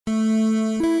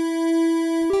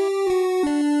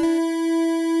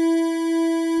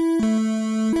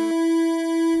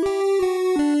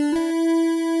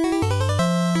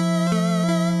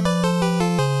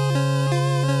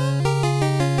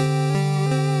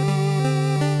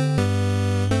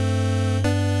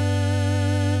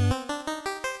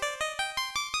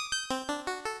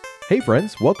Hey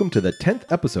friends, welcome to the 10th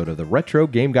episode of the Retro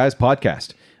Game Guys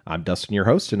podcast. I'm Dustin, your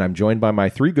host, and I'm joined by my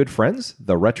three good friends,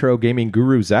 the retro gaming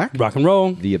guru Zach, rock and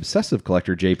roll, the obsessive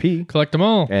collector JP, collect them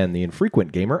all, and the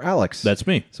infrequent gamer Alex. That's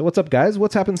me. So what's up, guys?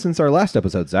 What's happened since our last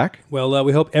episode, Zach? Well,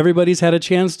 we hope everybody's had a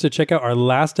chance to check out our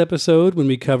last episode when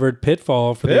we covered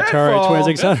Pitfall for the Atari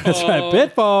 2600. That's right,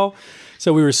 Pitfall.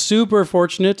 So we were super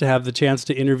fortunate to have the chance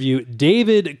to interview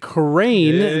David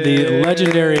Crane, the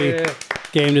legendary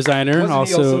game designer. Wasn't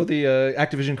he also the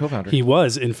Activision co-founder? He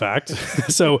was, in fact.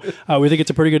 So we think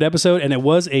it's a pretty good episode, and it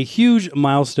was a huge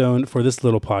milestone for this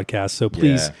little podcast. So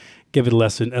please give it a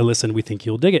listen. We think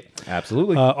you'll dig it.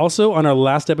 Absolutely. Also, on our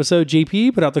last episode,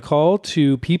 JP put out the call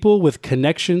to people with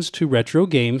connections to retro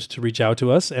games to reach out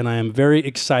to us, and I am very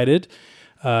excited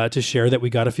to share that we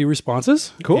got a few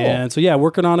responses. Cool. And so,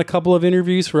 working on a couple of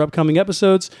interviews for upcoming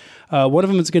episodes. One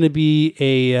of them is going to be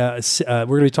we're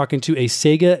going to be talking to a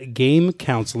Sega game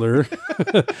counselor.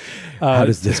 How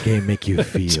does this game make you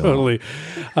feel? Totally.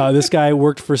 This guy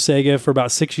worked for Sega for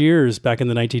about 6 years back in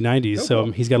the 1990s.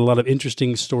 So he's got a lot of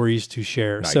interesting stories to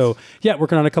share. Nice. So,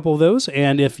 working on a couple of those.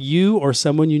 And if you or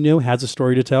someone you know has a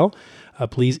story to tell,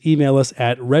 please email us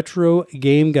at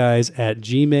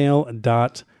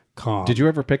retrogameguys@gmail.com. Did you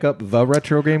ever pick up the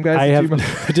Retro Game Guys? I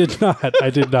did not.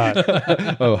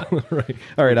 Oh, right.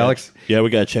 All right, Alex. Yeah, we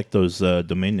got to check those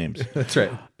domain names. That's right.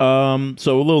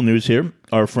 So a little news here.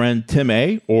 Our friend Tim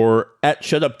A, or at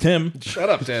Shut Up Tim. Shut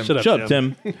up, Tim. Shut up,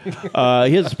 Tim. He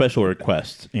has a special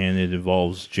request, and it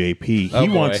involves JP. He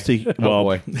wants to.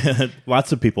 Well,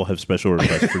 lots of people have special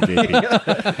requests for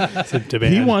JP.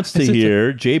 He wants to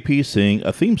hear JP sing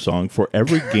a theme song for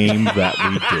every game that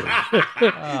we do.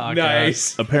 Oh,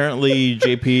 nice. Apparently,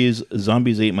 JP's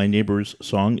 "Zombies Ate My Neighbors"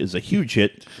 song is a huge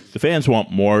hit. The fans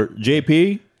want more.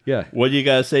 JP. Yeah. What do you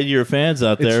guys say to your fans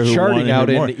out there who charting want to out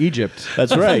hear more? in Egypt?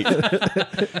 That's right.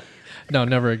 No,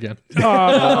 never again.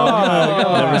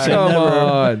 Never say Come never.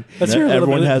 on. Let's hear a little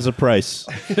Everyone bit. has a price.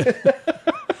 All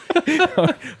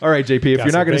right, JP, if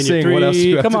you're not going to sing, what else do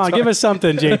you have Come to on, talk- give us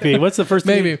something, JP. What's the first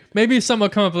thing? Maybe some will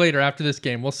come up later after this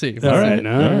game. We'll see. All right.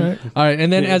 All right.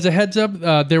 And then as a heads up,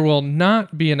 there will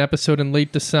not be an episode in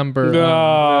late December.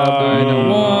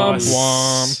 Womp,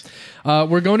 womp.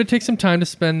 We're going to take some time to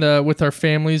spend with our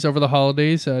families over the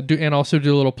holidays and also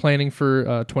do a little planning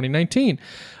for 2019.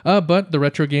 But the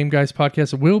Retro Game Guys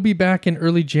podcast will be back in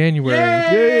early January.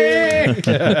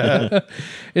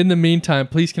 In the meantime,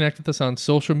 please connect with us on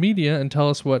social media and tell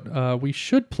us what we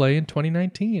should play in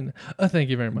 2019. Thank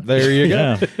you very much. There you go.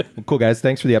 Yeah. Well, cool, guys.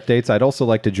 Thanks for the updates. I'd also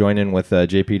like to join in with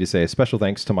JP to say a special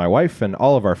thanks to my wife and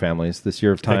all of our families. This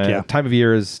year of time of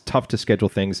year is tough to schedule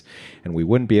things, and we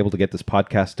wouldn't be able to get this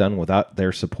podcast done without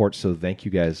their support. So thank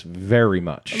you guys very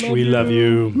much. We love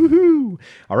you. Woohoo!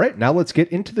 All right, now let's get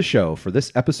into the show. For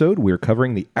this episode, we're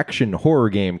covering the action horror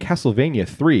game Castlevania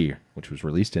 3, which was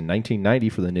released in 1990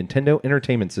 for the Nintendo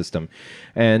Entertainment System.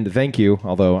 And thank you,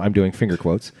 although I'm doing finger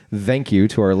quotes, thank you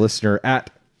to our listener at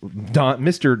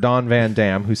Mr. Don Van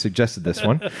Dam, who suggested this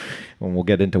one. And we'll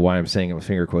get into why I'm saying it with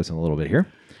finger quotes in a little bit here.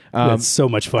 That's so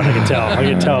much fun. I can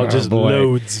tell. Just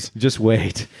loads. Just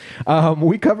wait.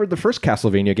 We covered the first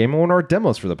Castlevania game in one of our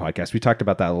demos for the podcast. We talked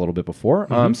about that a little bit before.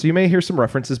 So you may hear some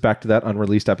references back to that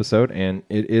unreleased episode, and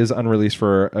it is unreleased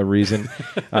for a reason.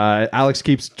 Alex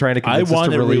keeps trying to convince us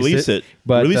to release it.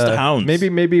 But release the hounds.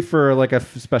 Maybe for like a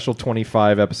special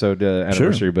 25 episode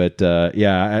anniversary. Sure. But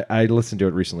I listened to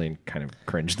it recently and kind of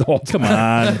cringed the whole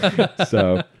time. Come on.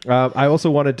 So I also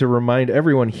wanted to remind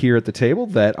everyone here at the table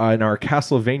that in our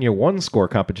Castlevania 1 score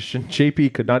competition,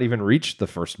 JP could not even reach the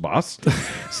first boss.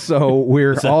 So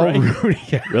we're all right? rooting.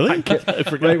 Yeah, Really? I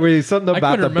forgot. right, where he said something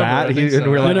about the couldn't remember. bat, I think and so. we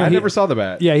were like, No, I he- never saw the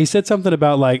bat. Yeah, he said something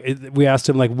about we asked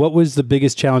him what was the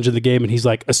biggest challenge in the game, and he's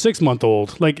like a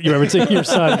 6-month-old. Like you remember taking your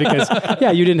son because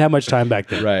you didn't have much time back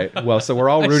then. Right. Well, so we're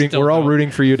all rooting. still We're all don't. rooting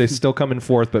for you to still come in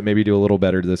fourth, but maybe do a little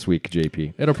better this week,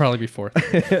 JP. It'll probably be fourth.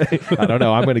 I don't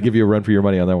know. I'm going to give you a run for your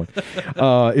money on that one.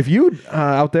 If you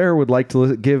out there would like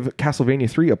to give Castlevania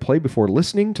 3 a play before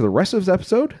listening to the rest of this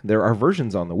episode, there are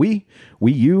versions on the Wii,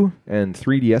 Wii U, and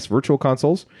 3DS virtual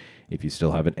consoles. If you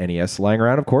still have an NES lying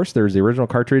around, of course, there's the original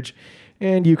cartridge,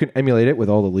 and you can emulate it with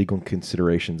all the legal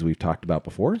considerations we've talked about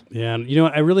before. Yeah, and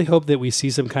I really hope that we see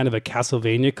some kind of a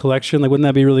Castlevania collection. Like, wouldn't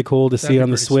that be really cool to see be on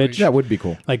the pretty Switch? sweet. That would be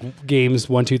cool. Like games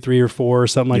 1, 2, 3, or 4, or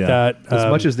something like that. As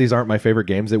much as these aren't my favorite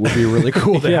games, it would be really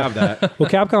cool to have that. Well,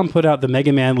 Capcom put out the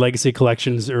Mega Man Legacy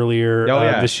collections earlier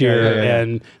this year,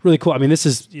 and really cool. I mean, this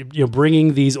is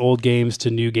bringing these old games to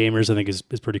new gamers. I think is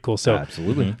pretty cool. So,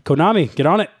 Absolutely. Konami, get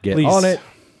on it, Get please. on it.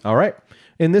 All right.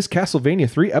 In this Castlevania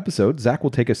 3 episode, Zach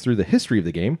will take us through the history of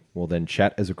the game. We'll then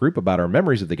chat as a group about our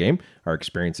memories of the game, our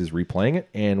experiences replaying it,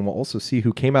 and we'll also see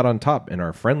who came out on top in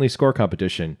our friendly score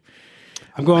competition.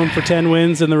 I'm going for 10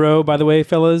 wins in the row, by the way,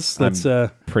 fellas. That's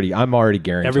I'm already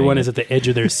guaranteeing everyone it. is at the edge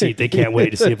of their seat. They can't wait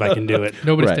to see if I can do it.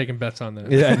 Nobody's Right. taking bets on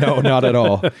that. Yeah, no, not at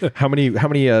all. How many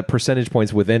percentage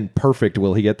points within perfect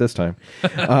will he get this time?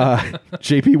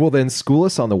 JP will then school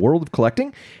us on the world of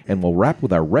collecting, and we'll wrap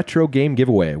with our retro game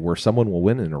giveaway, where someone will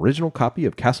win an original copy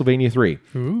of Castlevania 3.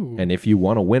 Ooh. And if you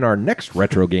want to win our next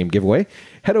retro game giveaway,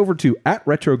 head over to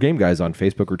 @RetroGameGuys on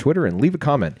Facebook or Twitter and leave a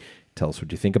comment. Tell us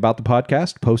what you think about the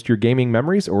podcast, post your gaming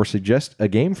memories, or suggest a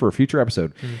game for a future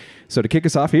episode. So to kick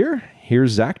us off here,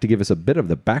 here's Zach to give us a bit of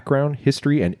the background,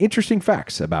 history, and interesting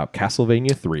facts about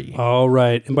Castlevania 3. All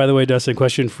right. And by the way, Dustin,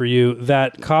 question for you.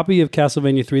 That copy of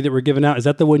Castlevania 3 that we're giving out, is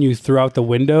that the one you threw out the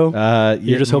window?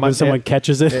 You're just hoping someone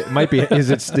catches it? It might be. Is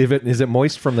it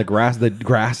moist from the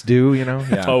grass dew, you know?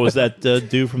 Yeah. Oh, was that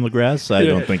dew from the grass? I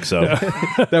don't think so.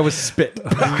 That was spit.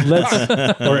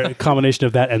 Or a combination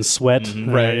of that and sweat.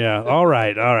 Right. Yeah. All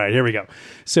right. Here we go.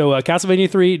 So Castlevania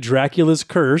 3, Dracula's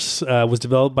Curse, was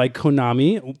developed by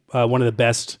Konami, one of the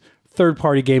best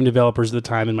third-party game developers at the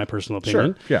time, in my personal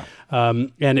opinion. Sure, yeah.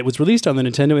 And it was released on the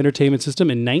Nintendo Entertainment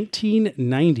System in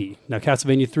 1990. Now,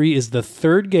 Castlevania 3 is the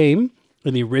third game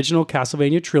in the original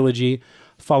Castlevania trilogy,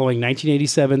 following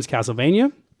 1987's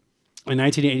Castlevania and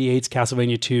 1988's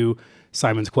Castlevania 2,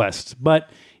 Simon's Quest. But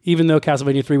even though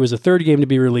Castlevania 3 was the third game to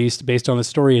be released based on the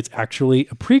story, it's actually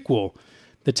a prequel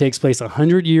that takes place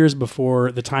 100 years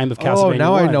before the time of Castlevania. Oh,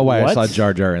 now 1. I know why What? I saw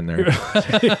Jar Jar in there.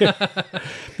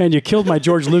 Man, you killed my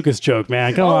George Lucas joke,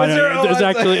 man. Come on. There's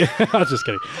actually... I was just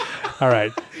kidding. All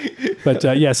right. But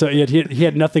so he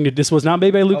had nothing to... This was not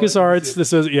made by LucasArts.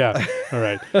 This was... Yeah. All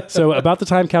right. So about the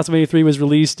time Castlevania 3 was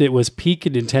released, it was peak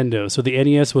Nintendo. So the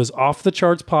NES was off the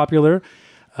charts popular.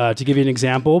 To give you an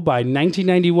example, by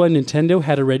 1991, Nintendo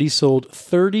had already sold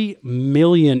 30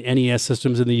 million NES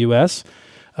systems in the U.S.,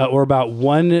 or about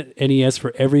one NES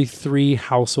for every 3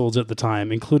 households at the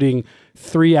time, including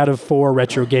 3 out of 4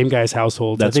 Retro Game Guys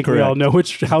households. That's I think correct. we all know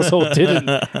which household didn't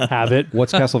have it.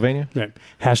 What's Castlevania? Right.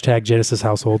 Hashtag Genesis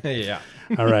household. Yeah.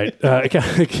 All right.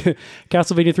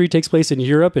 Castlevania 3 takes place in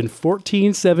Europe in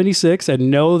 1476. And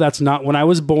no, that's not when I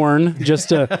was born, just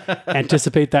to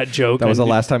anticipate that joke. That was the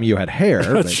last time you had hair.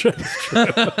 That's true.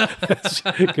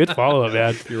 Good follow-up,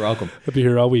 man. You're welcome. I'll be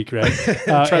here all week, right?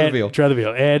 Try the veal. Try the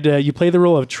veal. And you play the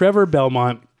role of Trevor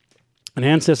Belmont, an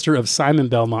ancestor of Simon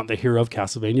Belmont, the hero of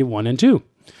Castlevania 1 and 2.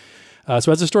 So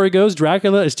as the story goes,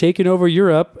 Dracula is taking over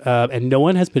Europe, and no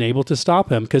one has been able to stop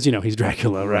him because, he's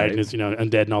Dracula, right? And he's,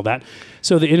 undead and all that.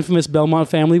 So the infamous Belmont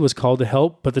family was called to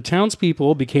help, but the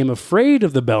townspeople became afraid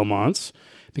of the Belmonts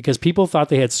because people thought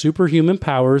they had superhuman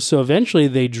powers. So eventually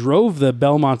they drove the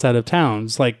Belmonts out of town.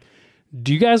 It's like,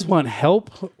 do you guys want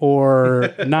help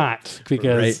or not?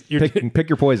 Because you're pick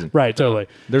your poison. Right, totally.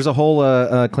 There's a whole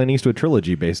Clint Eastwood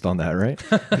trilogy based on that, right?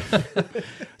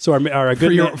 So our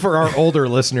good For our older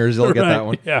listeners, you'll get that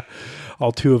one. Yeah,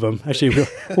 all 2 of them. Actually,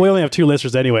 we only have 2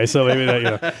 listeners anyway, so maybe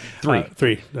that, 3.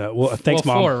 3. Well, thanks,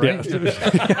 Mom. 4, right?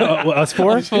 Yeah. Us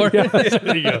 4? Us 4. Yeah,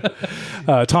 there you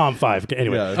go. Tom 5. Okay,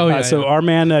 anyway, Yeah. so our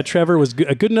man Trevor was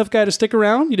a good enough guy to stick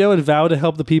around, and vow to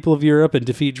help the people of Europe and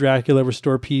defeat Dracula,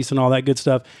 restore peace, and all that good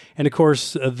stuff. And of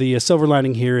course, the silver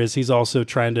lining here is he's also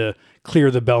trying to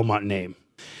clear the Belmont name.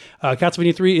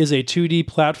 Castlevania 3 is a 2D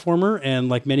platformer, and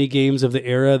like many games of the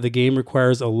era, the game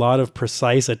requires a lot of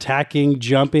precise attacking,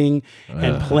 jumping,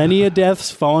 and plenty of deaths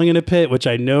falling in a pit, which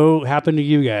I know happened to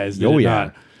you guys. Did it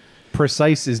not?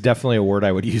 Precise is definitely a word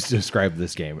I would use to describe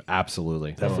this game.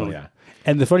 Absolutely. Definitely. Oh, yeah.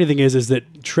 And the funny thing is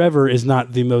that Trevor is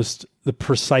not the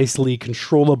precisely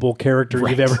controllable character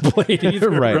you've ever played either,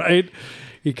 right?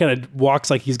 He kind of walks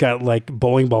like he's got like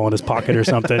bowling ball in his pocket or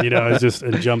something, it's just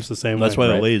and jumps the same way. That's why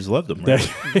the ladies loved him, right?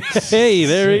 Hey,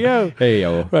 there we go. Hey,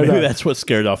 yo. Right Maybe on. that's what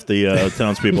scared off the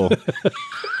townspeople.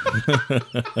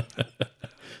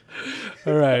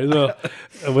 All right. So,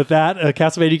 with that,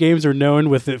 Castlevania games are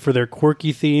known for their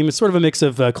quirky theme. It's sort of a mix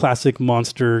of classic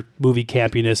monster movie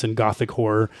campiness and gothic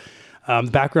horror. The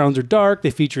backgrounds are dark.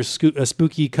 They feature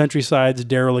spooky countrysides,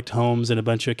 derelict homes, and a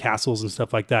bunch of castles and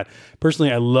stuff like that.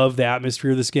 Personally, I love the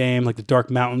atmosphere of this game, like the dark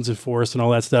mountains and forests and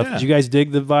all that stuff. Yeah. Did you guys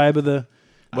dig the vibe of the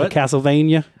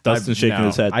Castlevania? Dustin's shaking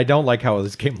his head. I don't like how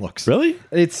this game looks. Really?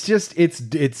 It's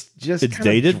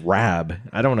dated? drab.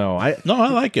 I don't know. No, I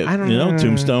like it. I don't know.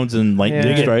 Tombstones and lightning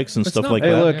Yeah. strikes and stuff not like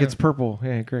Hey, that. look, it's purple.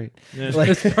 Yeah, great.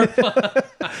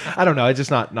 I don't know. It's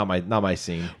just not my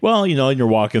scene. Well, and you're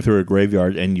walking through a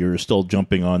graveyard and you're still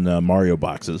jumping on Mario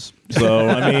boxes. So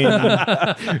I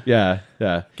mean, Yeah.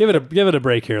 Give it a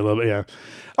break here a little bit, yeah.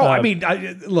 Oh, I mean,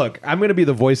 look, I'm going to be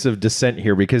the voice of dissent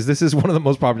here because this is one of the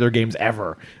most popular games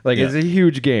ever. Like, it's a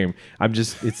huge game.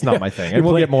 It's not my thing. And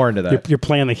we'll get more into that. You're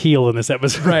playing the heel in this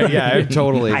episode. Right, yeah,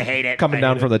 totally. I hate it. Coming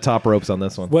down from the top ropes on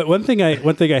this one. One thing I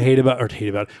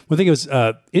was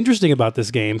interesting about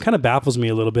this game, kind of baffles me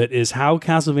a little bit, is how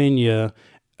Castlevania,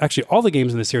 actually all the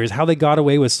games in the series, how they got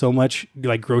away with so much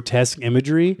like grotesque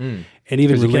imagery and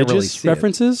even religious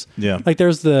references. Yeah, like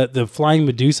there's the flying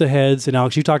Medusa heads, and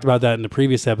Alex, you talked about that in the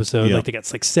previous episode. Yeah. Like they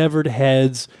got like severed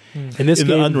heads. In this game,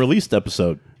 the unreleased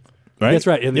episode. Right? That's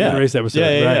right, in the unreleased episode.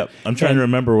 Yeah. I'm trying to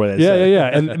remember what I said. Yeah.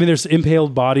 And I mean, there's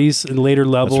impaled bodies in later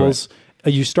levels.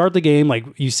 You start the game, like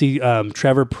you see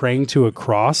Trevor praying to a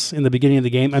cross in the beginning of the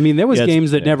game. I mean, there was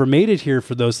games that never made it here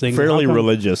for those things. Fairly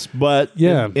religious, but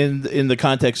in the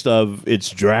context of it's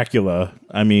Dracula,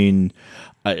 I mean,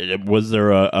 was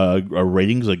there a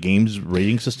games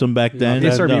rating system back then?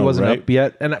 SRB wasn't up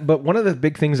yet, but one of the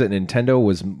big things that Nintendo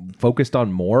was focused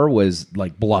on more was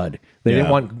like blood. They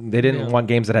didn't want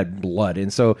games that had blood,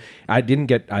 and so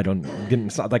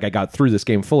it's not like I got through this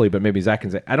game fully, but maybe Zach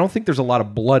can say I don't think there's a lot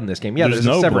of blood in this game. Yeah, there's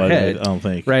no a severed blood, head, I don't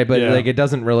think, right? But like it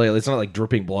doesn't really, it's not like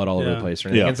dripping blood all over the place or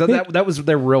anything. And so that was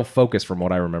their real focus from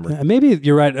what I remember. Maybe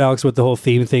you're right, Alex, with the whole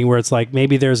theme thing where it's like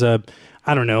maybe there's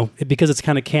I don't know, because it's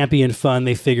kind of campy and fun.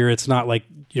 They figure it's not like,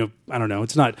 I don't know,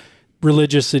 it's not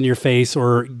religious in your face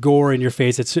or gore in your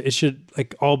face. It should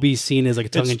like all be seen as like a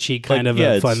tongue-in-cheek kind of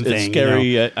a fun thing. It's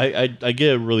scary. I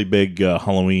get a really big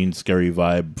Halloween scary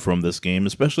vibe from this game,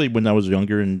 especially when I was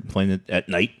younger and playing it at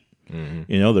night.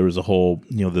 Mm-hmm. There was a whole,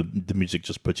 the music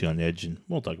just puts you on edge, and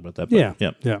we'll talk about that. But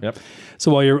Yep.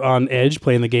 So while you're on edge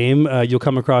playing the game, you'll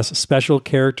come across special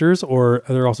characters, or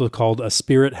they're also called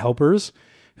spirit helpers,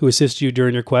 who assist you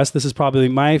during your quest. This is probably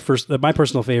my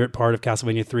personal favorite part of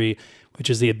Castlevania 3, which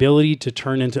is the ability to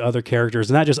turn into other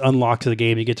characters. And that just unlocks the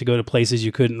game. You get to go to places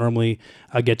you couldn't normally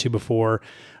get to before.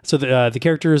 So the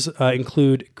characters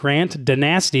include Grant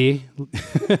Dynasty.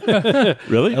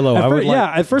 Really? Hello.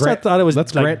 At first I thought it was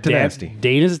like Grant Dynasty.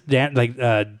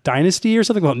 Dynasty or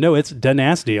something. Well, no, it's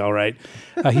Dynasty, all right.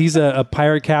 He's a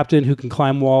pirate captain who can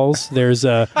climb walls. There's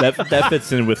that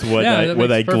fits in with what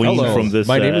I gleaned from this.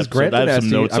 My name is Grant Dynasty. I have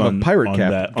some notes I'm a pirate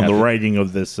captain. On the writing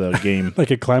of this game. Like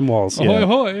a climb walls. Ahoy,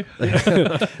 ahoy.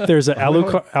 There's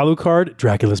Alucard,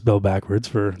 Dracula spelled backwards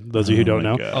for those of you who don't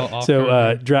know.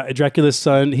 So Dracula's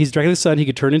son. He's Dracula's son. He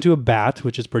could turn into a bat,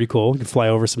 which is pretty cool. He can fly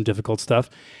over some difficult stuff.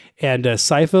 And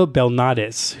Sypha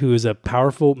Belnades, who is a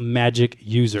powerful magic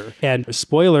user. And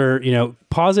spoiler,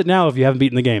 pause it now if you haven't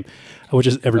beaten the game, which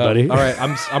is everybody. All right,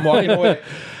 I'm walking away.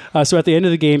 So at the end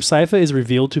of the game, Sypha is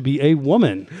revealed to be a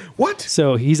woman. What?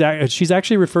 So she's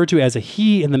actually referred to as a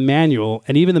he in the manual,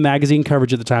 and even the magazine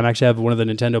coverage at the time. I actually have one of the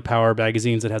Nintendo Power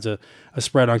magazines that has a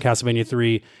spread on Castlevania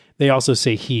 3. They also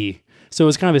say he. So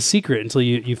it's kind of a secret until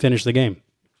you finish the game.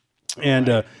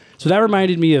 And so that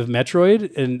reminded me of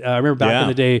Metroid, and I remember back in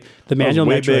the day, the manual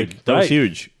Metroid. Big. That was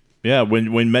huge. Yeah, when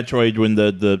Metroid, when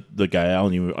the guy, I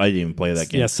didn't even play that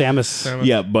game. Yeah, Samus.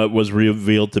 Yeah, but was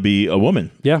revealed to be a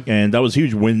woman. Yeah, and that was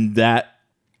huge. When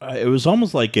it was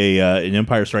almost like an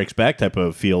Empire Strikes Back type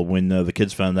of feel when the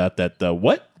kids found out that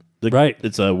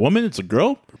it's a woman, it's a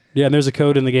girl. Yeah, and there's a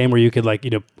code in the game where you could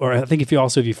or I think if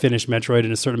you finish Metroid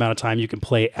in a certain amount of time, you can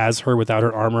play as her without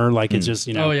her armor. Like it's just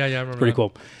Oh yeah, I remember. Pretty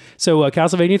cool. So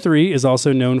Castlevania 3 is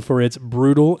also known for its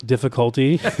brutal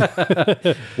difficulty.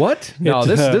 What? No,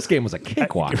 this game was a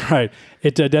cakewalk. Right.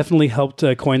 It definitely helped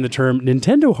coin the term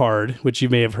Nintendo hard, which you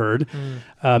may have heard.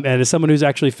 And as someone who's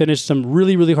actually finished some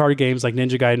really, really hard games like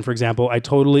Ninja Gaiden, for example, I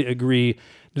totally agree.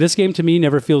 This game to me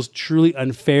never feels truly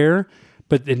unfair,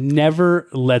 but it never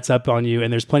lets up on you.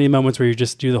 And there's plenty of moments where you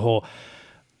just do the whole,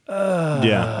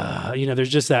 there's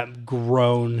just that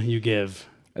groan you give.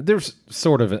 There's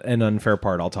sort of an unfair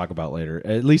part I'll talk about later.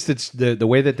 At least it's the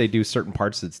way that they do certain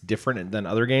parts that's different than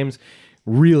other games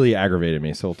really aggravated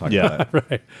me. So we'll talk about that.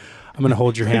 Right. I'm going to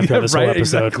hold your hand throughout this whole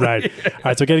episode. Exactly. Right. All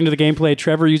right. So getting to the gameplay,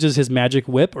 Trevor uses his magic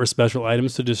whip or special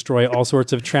items to destroy all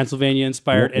sorts of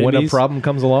Transylvania-inspired enemies. When a problem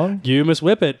comes along, you must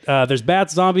whip it. There's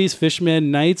bats, zombies,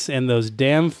 fishmen, knights, and those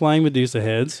damn flying Medusa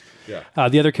heads. Yeah.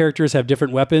 The other characters have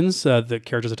different weapons, the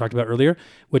characters I talked about earlier,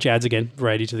 which adds, again,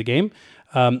 variety to the game.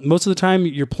 Most of the time,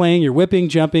 you're whipping,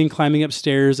 jumping, climbing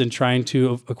upstairs, and trying to,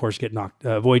 of course,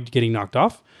 avoid getting knocked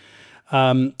off.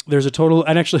 There's a total,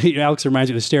 and actually, Alex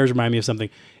reminds me, the stairs remind me of something.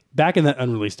 Back in that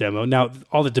unreleased demo, now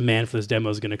all the demand for this demo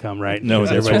is going to come, right? No,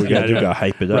 that's what we got to do. Got to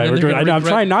hype it up. Right, I'm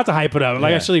trying not to hype it up. I'm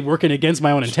actually working against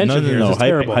my own intention here. It's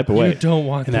terrible. Hype away. You don't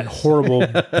want that horrible,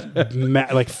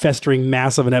 festering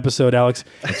mass of an episode, Alex.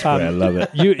 That's great. I love it.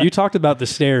 You talked about the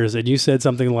stairs, and you said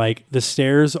something like the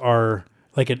stairs are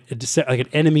like an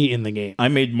enemy in the game. I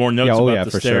made more notes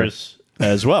about the stairs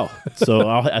as well. So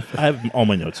I have all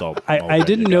my notes all I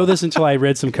didn't know this until I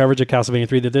read some coverage of Castlevania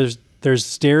 3 that there's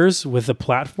stairs with a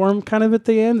platform kind of at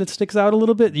the end that sticks out a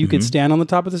little bit. You could stand on the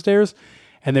top of the stairs,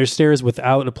 and there's stairs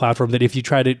without a platform that if you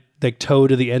try to like toe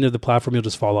to the end of the platform, you'll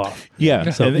just fall off. Yeah.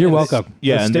 So you're welcome.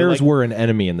 Yeah. The stairs were an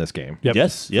enemy in this game. Yep.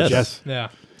 Yes. Yeah.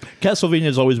 Castlevania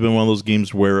has always been one of those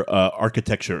games where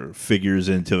architecture figures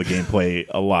into the gameplay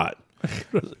a lot.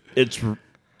 It's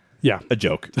a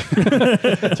joke. So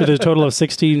there's a total of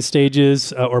 16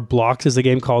 stages or blocks, as the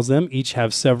game calls them. Each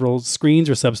have several screens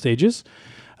or substages.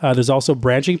 There's also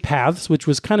branching paths, which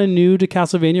was kind of new to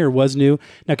Castlevania, or was new.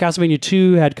 Now, Castlevania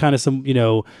 2 had kind of some,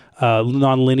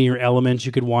 non-linear elements.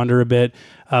 You could wander a bit.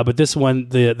 But this one,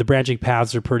 the branching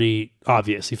paths are pretty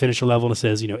obvious. You finish a level and it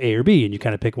says, A or B, and you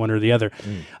kind of pick one or the other.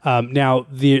 Now,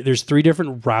 there's 3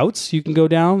 different routes you can go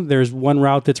down. There's one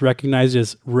route that's recognized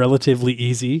as relatively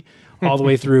easy, all the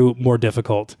way through more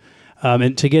difficult.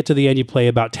 And to get to the end, you play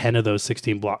about 10 of those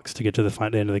 16 blocks to get to the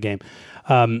end of the game.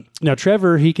 Now,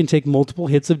 Trevor, he can take multiple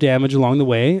hits of damage along the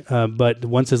way, but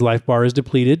once his life bar is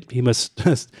depleted, he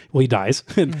dies.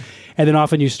 And then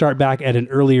often you start back at an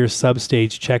earlier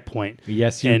substage checkpoint.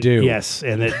 Yes, you do. Yes,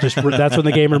 and that's when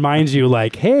the game reminds you,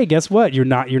 like, hey, guess what? You're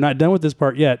not done with this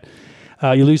part yet.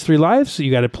 You lose 3 lives, so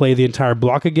you got to play the entire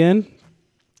block again.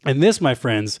 And this, my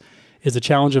friends, is a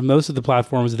challenge of most of the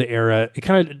platforms of the era. It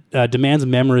kind of demands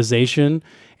memorization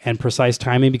and precise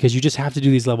timing because you just have to do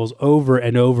these levels over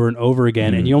and over and over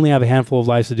again, and you only have a handful of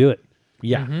lives to do it.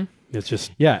 Yeah. It's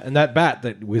just... Yeah, and that bat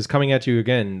that was coming at you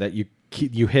again that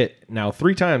you hit now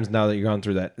 3 times now that you've gone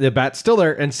through that. The bat's still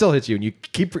there and still hits you, and you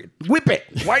keep... Whip it!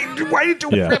 Why did you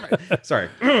whip it? Sorry.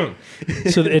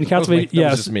 So in Castlevania...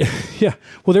 That was just me. Yeah.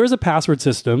 Well, there is a password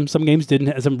system. Some games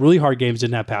some really hard games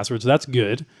didn't have passwords, so that's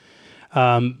good.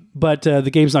 But the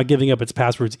game's not giving up its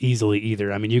passwords easily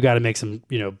either. I mean, you got to make some,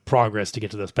 progress to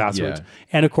get to those passwords. Yeah.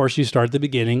 And of course, you start at the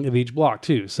beginning of each block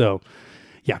too. So,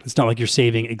 yeah, it's not like you're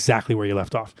saving exactly where you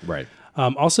left off. Right.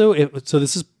 So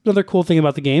this is another cool thing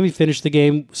about the game. You finish the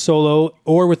game solo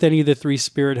or with any of the 3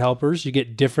 spirit helpers, you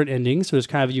get different endings. So there's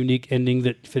kind of a unique ending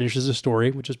that finishes the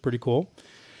story, which is pretty cool.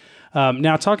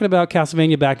 Now, talking about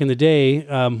Castlevania back in the day,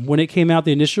 when it came out,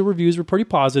 the initial reviews were pretty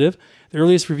positive. The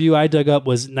earliest review I dug up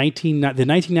was the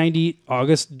 1990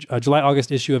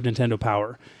 July-August issue of Nintendo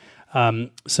Power.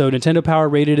 So Nintendo Power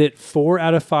rated it 4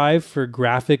 out of 5 for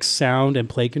graphics, sound, and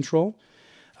play control,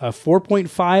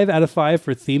 4.5 out of 5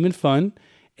 for theme and fun,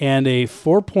 and a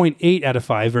 4.8 out of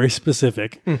 5, very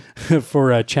specific,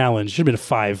 for a challenge. Should have been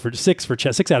a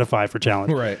 6 out of 5 for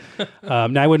challenge. Right.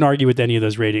 Now, I wouldn't argue with any of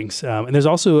those ratings. And there's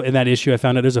also, in that issue, I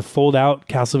found out there's a fold-out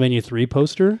Castlevania 3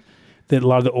 poster that a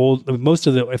lot of most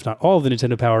of the, if not all of the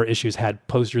Nintendo Power issues had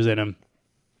posters in them.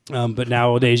 But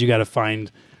nowadays, you got to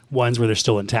find ones where they're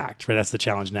still intact, right? That's the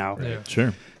challenge now. Right. Yeah.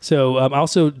 Sure. So I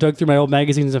also dug through my old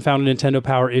magazines and found a Nintendo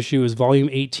Power issue. It was volume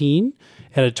 18.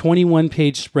 Had a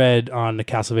 21-page spread on the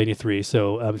Castlevania 3.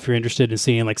 So if you're interested in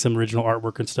seeing like some original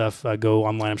artwork and stuff, go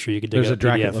online. I'm sure you can dig There's a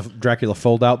Dracula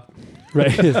fold-out. Right,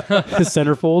 his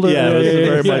centerfold. Yeah, it was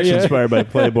very much inspired by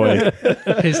Playboy.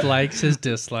 His likes, his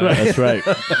dislikes. That's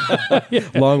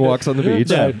right. Long walks on the beach.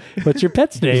 Yeah. What's your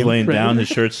pet's name? He's laying down. His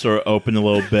shirt's sort of open a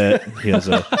little bit. He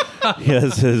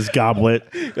has his goblet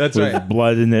with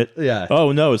blood in it. Yeah.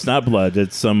 Oh no, it's not blood.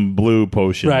 It's some blue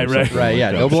potion. Right.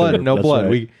 Yeah. No blood. No blood.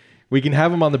 Right. We can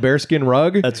have him on the bearskin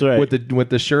rug. That's right. With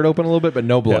the shirt open a little bit, but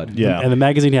no blood. Yeah. And the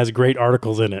magazine has great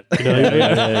articles in it.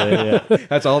 Yeah.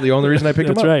 That's all the only reason I picked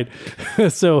him up. That's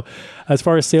right. So as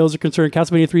far as sales are concerned,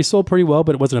 Castlevania 3 sold pretty well,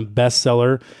 but it wasn't a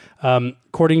bestseller.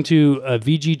 According to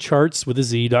VGCharts with a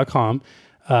Z.com,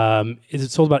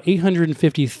 it sold about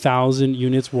 850,000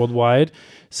 units worldwide.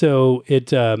 So it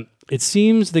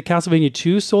seems that Castlevania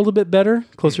 2 sold a bit better,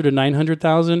 closer to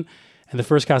 900,000. And the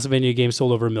first Castlevania game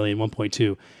sold over 1 million,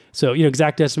 1.2. So,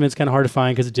 exact estimates kind of hard to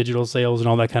find because of digital sales and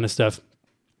all that kind of stuff.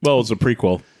 Well, it's a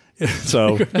prequel.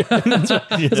 So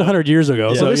it's 100 years ago.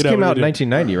 Yeah. So this came out in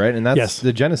 1990, right? And that's Yes.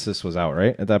 the Genesis was out,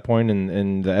 right? At that point,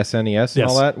 and the SNES and Yes.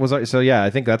 all that was out. So yeah, I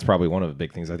think that's probably one of the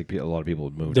big things. I think a lot of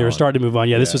people moved. They were on. starting to move on.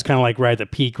 Yeah, this was kind of like right at the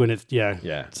peak when it.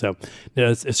 Yeah. So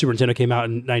Super Nintendo came out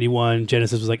in 91.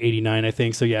 Genesis was like 89, I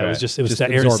think. So yeah, it was Just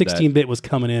that era. absorb 16-bit was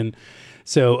coming in.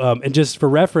 So, and just for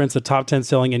reference, the top 10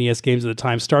 selling NES games at the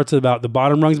time starts at about, the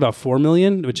bottom rung's about 4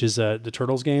 million, which is the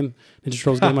Turtles game, Ninja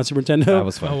Turtles game on Super Nintendo. That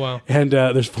was fun. Oh, wow. And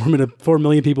there's 4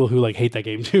 million people who like hate that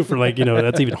game too for like,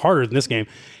 that's even harder than this game.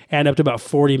 And up to about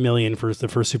 40 million for the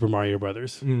first Super Mario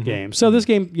Brothers game. So this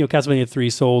game, Castlevania 3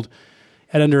 sold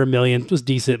at under 1 million. It was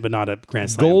decent, but not a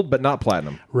grand slam. Gold, but not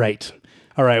platinum. Right.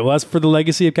 All right. Well, as for the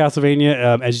legacy of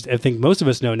Castlevania, as I think most of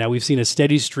us know now, we've seen a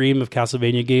steady stream of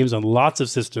Castlevania games on lots of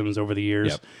systems over the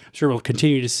years. Yep. I'm sure we'll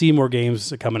continue to see more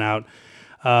games coming out.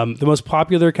 The most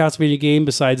popular Castlevania game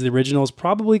besides the original is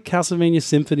probably Castlevania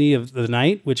Symphony of the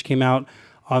Night, which came out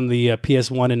on the PS1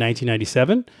 in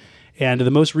 1997. And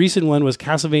the most recent one was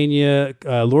Castlevania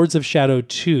Lords of Shadow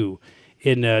 2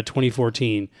 in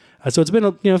 2014. So it's been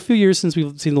a few years since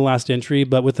we've seen the last entry,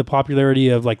 but with the popularity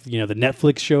of the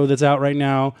Netflix show that's out right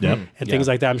now and things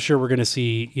like that, I'm sure we're going to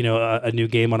see a new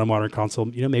game on a modern console.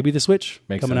 Maybe the Switch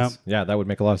coming out. Yeah, that would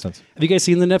make a lot of sense. Have you guys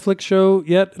seen the Netflix show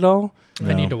yet at all? No.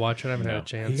 I need to watch it. I haven't had a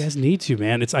chance. You guys need to,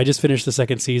 man. I just finished the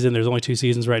second season. There's only 2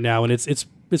 seasons right now, and it's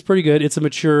pretty good. It's a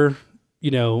mature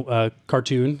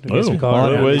cartoon. I guess we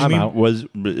call it. What do you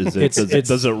mean?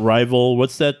 Does it rival?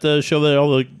 What's that show that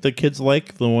all the kids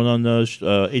like? The one on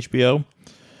HBO?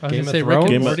 I was going to say Rick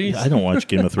and Morty. I don't watch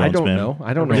Game of Thrones,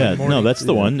 I don't know. Yeah, no, that's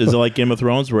the one. Is it like Game of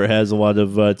Thrones where it has a lot of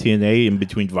TNA in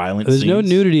between violent There's scenes? no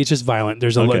nudity. It's just violent.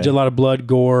 There's a lot of blood,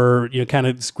 gore, kind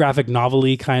of graphic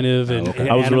novelty kind of. And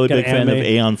I was a really big fan of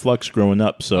Aeon Flux growing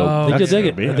up, so I think you'll dig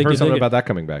it. I I heard something about that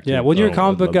coming back. Yeah, too. when you're a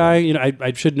comic book guy,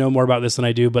 I should know more about this than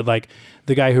I do, but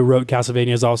the guy who wrote Castlevania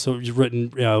has also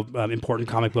written important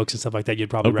comic books and stuff like that.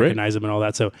 You'd probably recognize him and all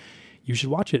that. So you should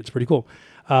watch it. It's pretty cool.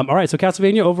 All right, so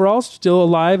Castlevania overall still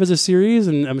alive as a series,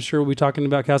 and I'm sure we'll be talking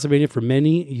about Castlevania for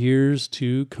many years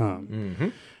to come. Mm-hmm.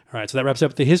 All right, so that wraps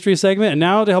up the history segment. And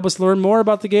now to help us learn more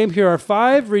about the game, here are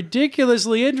 5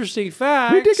 ridiculously interesting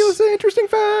facts.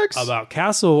 About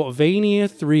Castlevania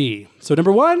 3. So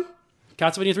number 1,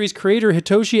 Castlevania 3's creator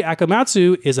Hitoshi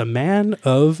Akamatsu is a man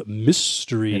of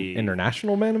mystery. An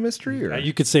international man of mystery? Or?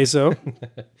 You could say so.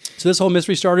 So this whole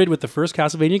mystery started with the first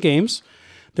Castlevania games.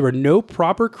 There were no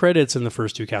proper credits in the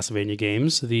first 2 Castlevania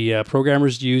games. The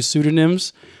programmers used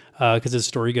pseudonyms because as the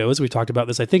story goes, we talked about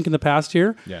this, I think, in the past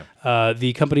here. Yeah.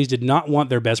 The companies did not want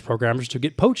their best programmers to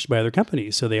get poached by other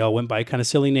companies, so they all went by kind of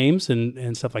silly names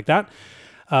and stuff like that.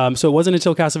 So it wasn't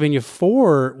until Castlevania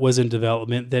 4 was in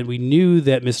development that we knew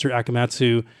that Mr.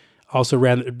 Akamatsu also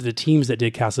ran the teams that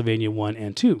did Castlevania 1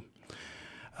 and 2.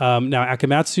 Now,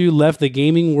 Akamatsu left the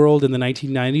gaming world in the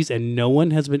 1990s, and no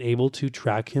one has been able to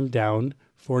track him down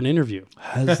for an interview.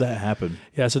 How does that happen?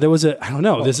 Yeah, so there was I don't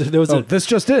know. This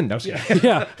just in. No,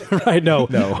 yeah, right. No,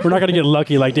 we're not going to get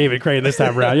lucky like David Crane this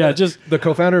time around. Yeah, just the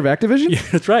co-founder of Activision? Yeah,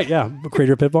 that's right. Yeah,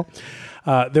 creator of Pitfall.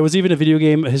 There was even a video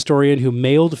game historian who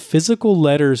mailed physical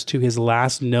letters to his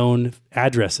last known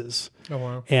addresses. Oh,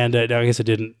 wow. And I guess it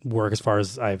didn't work as far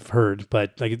as I've heard,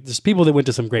 but there's people that went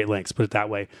to some great lengths, put it that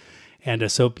way.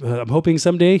 And so I'm hoping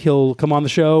someday he'll come on the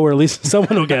show, or at least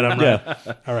someone will get him. Right?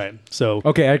 Yeah. All right. So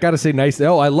okay, I got to say nice.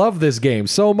 Oh, I love this game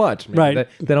so much. Maybe right.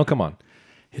 Then I'll come on.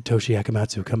 Hitoshi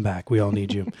Akamatsu, come back. We all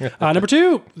need you. Number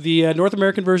 2, the North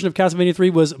American version of Castlevania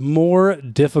 3 was more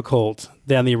difficult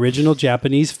than the original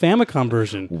Japanese Famicom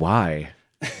version. Why?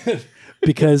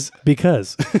 Because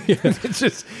it's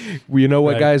just, you know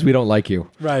what, guys, we don't like you.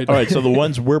 Right. All right. So the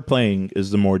ones we're playing is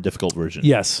the more difficult version.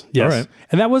 Yes. All right.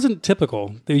 And that wasn't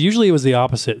typical. Usually it was the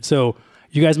opposite. So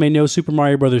you guys may know Super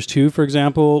Mario Brothers 2, for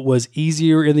example, was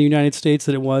easier in the United States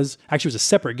than it was. Actually, it was a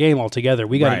separate game altogether.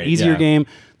 We got an easier game.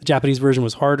 The Japanese version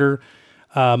was harder.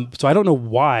 So I don't know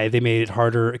why they made it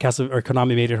harder, or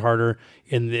Konami made it harder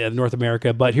in North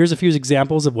America, but here's a few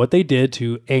examples of what they did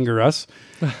to anger us.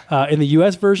 In the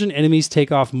US version, enemies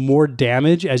take off more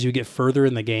damage as you get further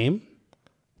in the game.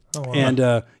 Oh, wow. And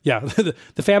the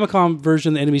Famicom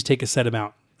version, the enemies take a set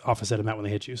amount when they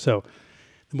hit you. So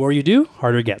the more you do,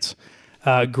 harder it gets.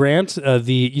 Grant,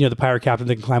 the pirate captain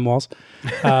that can climb walls.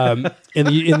 In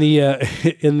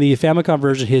the Famicom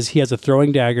version, he has a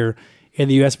throwing dagger. In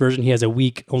the US version, he has a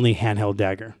weak, only handheld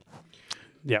dagger.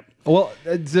 Yep. Well,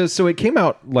 so it came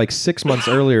out like 6 months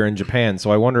earlier in Japan,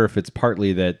 so I wonder if it's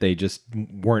partly that they just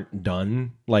weren't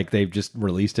done, like they've just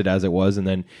released it as it was, and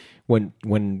then when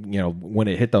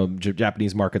it hit the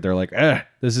Japanese market, they're like,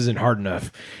 this isn't hard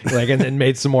enough, like, and then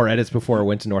made some more edits before it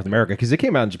went to North America, because it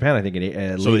came out in Japan, I think,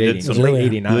 in late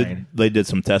 89. They did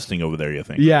some testing over there, you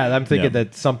think? Yeah, I'm thinking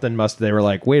that something they were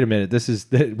like, wait a minute,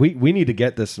 we need to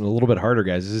get this a little bit harder,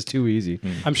 guys. This is too easy.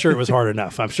 I'm sure it was hard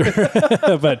enough, I'm sure.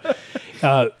 But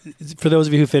for those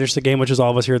of you who finished the game, which is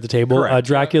all of us here at the table,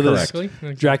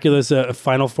 Dracula's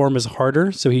final form is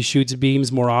harder, so he shoots beams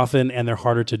more often, and they're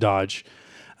harder to dodge.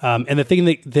 And the thing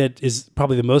that is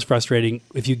probably the most frustrating,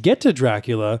 if you get to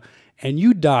Dracula and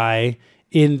you die,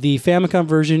 in the Famicom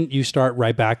version, you start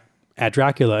right back at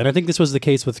Dracula. And I think this was the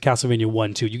case with Castlevania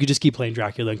 1, too. You could just keep playing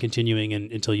Dracula and continuing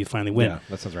until you finally win. Yeah,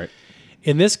 that sounds right.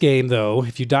 In this game, though,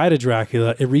 if you die to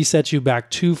Dracula, it resets you back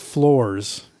 2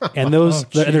 floors. And those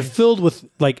they're filled with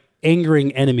like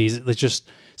angering enemies that just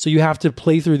So you have to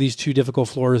play through these 2 difficult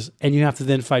floors, and you have to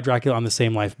then fight Dracula on the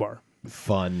same life bar.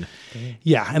 Fun.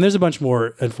 Yeah, and there's a bunch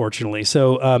more, unfortunately.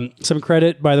 So some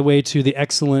credit, by the way, to the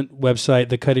excellent website,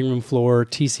 The Cutting Room Floor,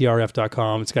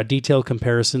 tcrf.com. It's got detailed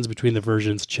comparisons between the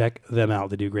versions. Check them out.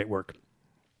 They do great work.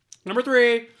 Number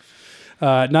 3.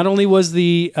 Not only was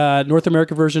the North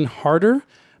America version harder,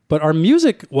 but our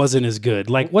music wasn't as good.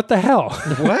 Like, what the hell?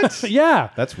 What? Yeah.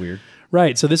 That's weird.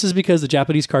 Right. So this is because the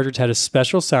Japanese cartridge had a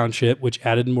special sound chip, which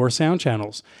added more sound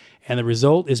channels. And the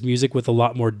result is music with a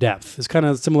lot more depth. It's kind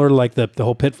of similar to like the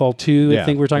whole Pitfall 2, I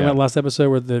think we were talking about last episode,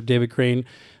 where the David Crane,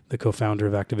 the co-founder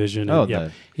of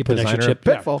Activision, he put an extra chip.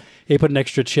 Pitfall. He put an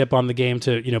extra chip on the game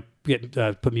to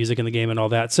put music in the game and all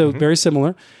that. So very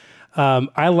similar.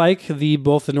 I like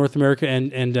both the North America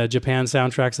and Japan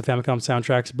soundtracks, the Famicom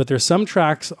soundtracks, but there's some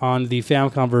tracks on the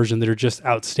Famicom version that are just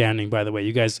outstanding. By the way,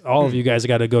 you guys, all of you guys,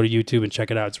 got to go to YouTube and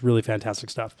check it out. It's really fantastic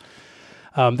stuff.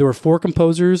 There were 4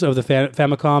 composers of the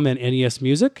Famicom and NES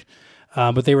music,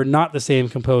 but they were not the same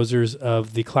composers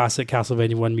of the classic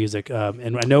Castlevania 1 music.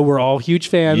 And I know we're all huge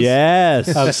fans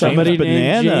of somebody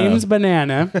named James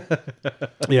Banana.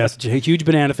 Yes, huge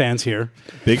Banana fans here.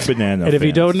 Big Banana And if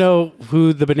you don't know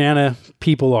who the Banana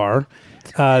people are,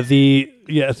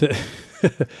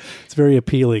 it's very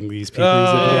appealing, these people.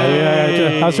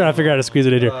 I was trying to figure out how to squeeze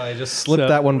it in here. I just slipped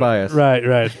that one by us.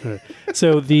 Right.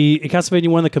 So in Castlevania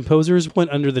 1, the composers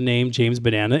went under the name James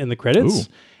Banana in the credits.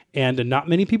 Ooh. And not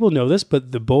many people know this,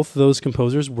 but both those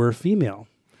composers were female.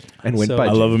 And went by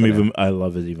I love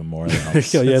it even more now.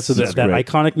 So that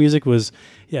iconic music was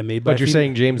made by But you're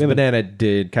saying James Banana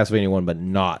did Castlevania 1, but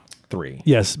not 3.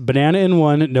 Yes, Banana in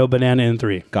 1, no Banana in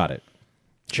 3. Got it.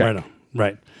 Check.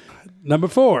 Right. Number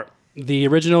 4. The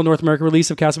original North American release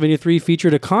of Castlevania 3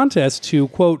 featured a contest to,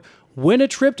 quote, win a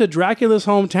trip to Dracula's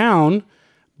hometown,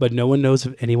 but no one knows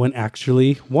if anyone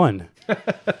actually won.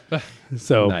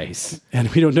 So nice. And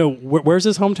we don't know, where's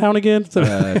his hometown again?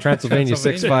 Transylvania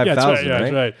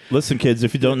 65000, right? Listen, kids,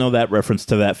 if you don't know that reference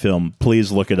to that film,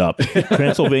 please look it up.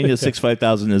 Transylvania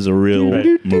 65000 is a real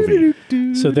movie.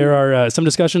 So there are some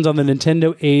discussions on the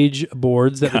Nintendo Age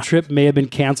boards that the trip may have been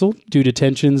canceled due to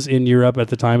tensions in Europe at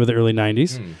the time of the early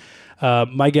 90s.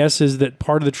 My guess is that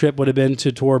part of the trip would have been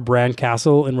to tour Bran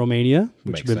Castle in Romania,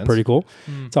 which would have been pretty cool.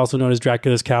 It's also known as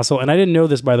Dracula's Castle. And I didn't know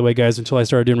this, by the way, guys, until I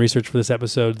started doing research for this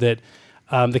episode, that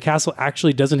the castle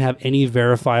actually doesn't have any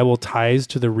verifiable ties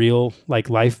to the real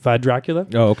life Dracula.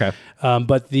 Oh, okay.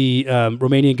 But the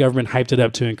Romanian government hyped it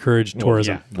up to encourage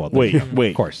tourism. Well, wait,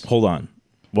 of course. Hold on.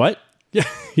 What?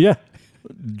 Yeah.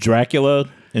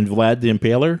 Dracula and Vlad the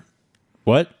Impaler?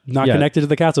 What? Not connected to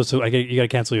the castle, so you got to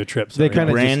cancel your trip. They kind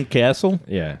of Bran Castle?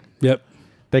 Yeah. Yep.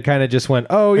 They kind of just went,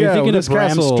 oh, yeah. Are you thinking of Bram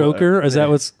castle, Stoker? Is that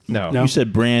what's... No. You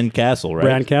said Bran Castle, right?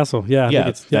 Bran Castle, yeah.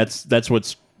 Yeah, that's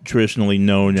what's traditionally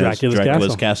known as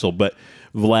Dracula's Castle. But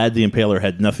Vlad the Impaler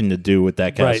had nothing to do with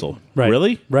that castle. Right.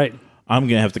 Really? Right. I'm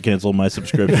going to have to cancel my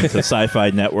subscription to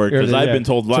Sci-Fi Network because I've been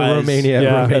told lies. Romania.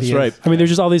 Yeah, that's right. I mean, there's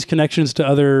just all these connections to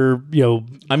other,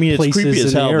 I mean, it's places creepy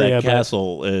as in hell, the area, that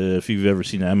castle. If you've ever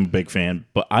seen it, I'm a big fan.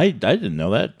 But I didn't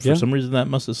know that. For some reason, that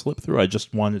must have slipped through. I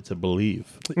just wanted to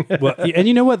believe. Well, and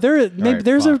you know what?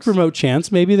 There's a remote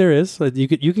chance. Maybe there is.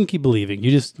 You can keep believing.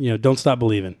 You just don't stop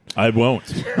believing. I won't.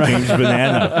 James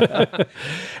Banana.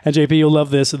 And JP, you'll love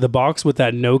this. The box with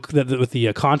that with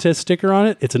the contest sticker on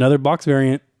it. It's another box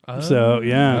variant. So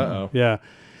yeah.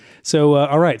 So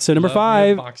all right. So number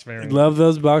 5, love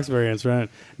those box variants, right?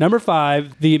 Number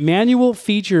 5, the manual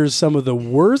features some of the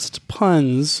worst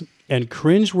puns and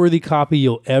cringeworthy copy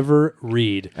you'll ever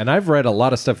read. And I've read a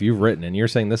lot of stuff you've written, and you're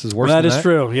saying this is worse than that? That is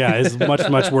true. Yeah, it's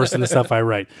much worse than the stuff I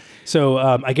write. So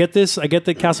I get this. I get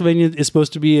that Castlevania is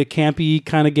supposed to be a campy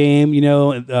kind of game,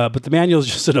 but the manual is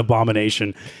just an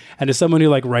abomination. And as someone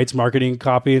who writes marketing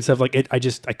copy and stuff I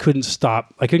couldn't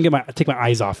stop. I couldn't take my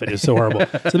eyes off it. It's so horrible.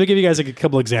 So let me give you guys a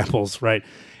couple examples, right?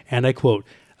 And I quote,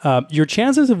 your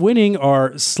chances of winning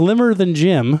are slimmer than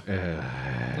Jim.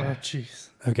 Oh, jeez.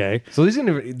 Okay. So these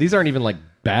aren't even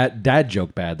bad dad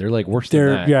joke bad. They're worse than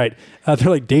that. Right.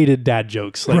 They're dated dad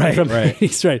jokes. Right. From the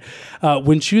 80s, right.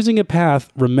 When choosing a path,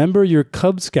 remember your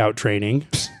Cub Scout training.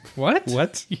 What?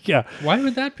 What? Yeah. Why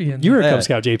would that be in there? You were a Cub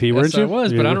Scout, JP, weren't you? I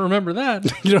was, but I don't remember that.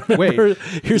 You don't remember? Wait.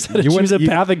 Here's how to choose a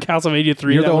path in Castlevania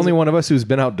 3. You're the only one of us who's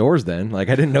been outdoors then. I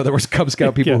didn't know there was Cub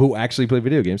Scout people who actually play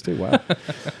video games too. Wow.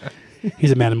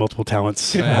 He's a man of multiple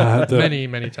talents.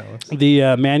 Many talents.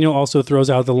 The manual also throws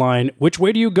out the line, which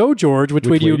way do you go, George? Which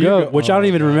way do you go? Which I don't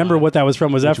even remember what that was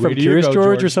from. Was that from Curious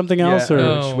George or something else?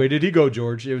 Or? Which way did he go,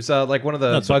 George? It was one of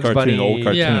the Bugs Bunny. Old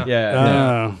cartoon.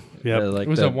 Yeah. It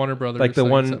was a Warner Brothers. There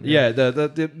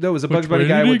there was a Bugs Bunny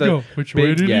guy with the Which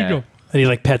way did he go? And he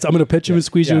like pets. I'm going to pet you and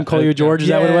squeeze you and call you George. Is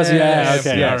that what it was? Yeah.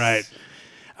 Okay. Yes.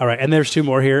 All right. And there's two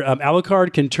more here.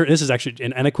 Alucard can turn. This is actually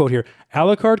and a quote here.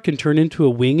 Alucard can turn into a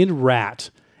winged rat.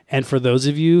 And for those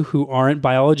of you who aren't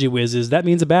biology whizzes, that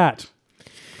means a bat.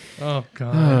 Oh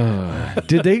God!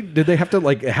 Did they have to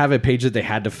like have a page that they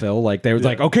had to fill? Like they were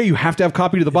like, okay, you have to have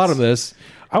copy to the bottom of this.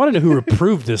 I want to know who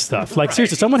approved this stuff. Like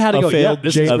seriously, someone had to go. Failed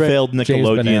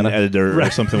Nickelodeon editor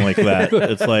or something like that.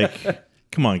 It's like,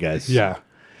 come on, guys. Yeah.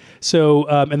 So,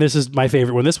 and this is my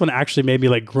favorite one. This one actually made me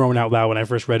like groan out loud when I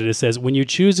first read it. It says, when you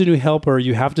choose a new helper,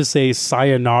 you have to say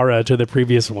sayonara to the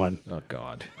previous one. Oh,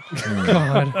 God.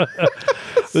 God.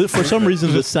 For some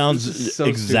reason, this sounds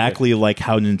exactly like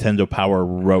how Nintendo Power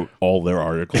wrote all their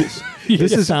articles.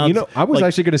 This sounds. I was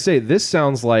actually going to say this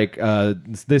sounds like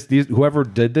whoever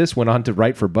did this went on to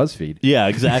write for BuzzFeed. Yeah,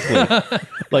 exactly.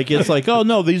 Like it's like, oh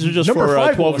no, these are just Number for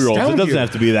 12-year-olds. It doesn't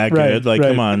have to be that good. Like,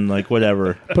 come on, like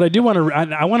whatever. But I do want to.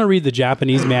 I want to read the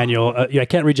Japanese manual. I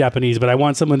can't read Japanese, but I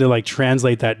want someone to like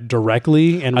translate that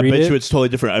directly and read it. I bet you it's totally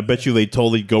different. I bet you they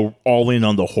totally go all in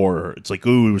on the horror. It's like,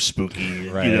 ooh, spooky.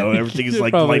 Right. Everything is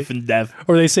like life and death.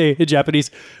 Or they say in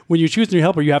Japanese, when you choose a new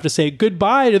helper, you have to say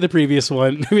goodbye to the previous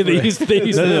one. I mean, they use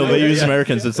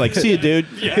Americans. It's like, see you, dude.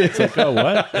 Yeah. It's like, oh,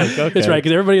 what? Like, okay. That's right,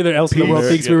 because everybody else in the world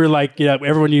thinks we were like,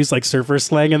 everyone used like surfer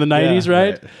slang in the 90s,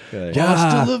 right?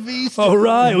 Hasta la vista. All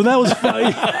right. Well, that was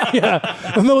fun.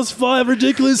 And those 5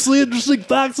 ridiculously interesting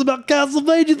facts about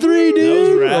Castlevania 3,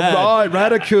 dude. All right,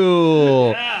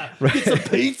 radical. It's a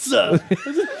pizza.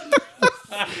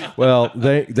 Well,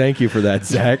 thank you for that,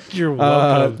 Zach. You're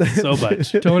welcome so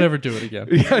much. Don't ever do it again.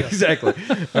 Yeah, exactly.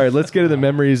 All right, let's get to the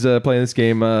memories playing this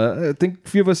game. I think a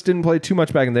few of us didn't play too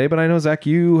much back in the day, but I know, Zach,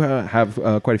 you have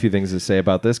quite a few things to say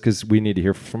about this because we need to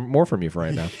hear more from you for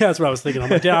right now. Yeah, that's what I was thinking. I'm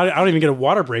like, I don't even get a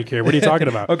water break here. What are you talking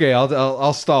about? Okay,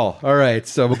 I'll stall. All right,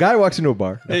 so a guy walks into a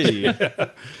bar. Hey.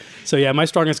 So yeah, my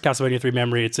strongest Castlevania 3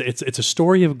 memory. It's a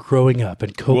story of growing up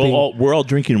and coping. We're all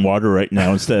drinking water right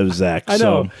now instead of Zach. I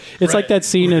know. It's like that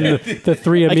scene in the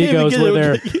Three Amigos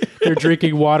where they're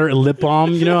drinking water and lip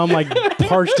balm. I'm like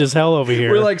parched as hell over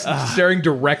here. We're like staring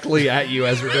directly at you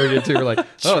as we're doing it too. We're like,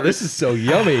 oh, this is so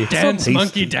yummy. Dance,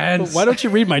 monkey, dance. Why don't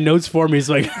you read my notes for me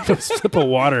so I can have a sip of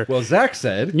water? Well, Zach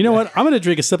said, you know what? I'm going to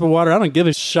drink a sip of water. I don't give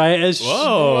a shit.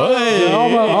 Whoa, hey.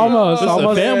 Almost. This is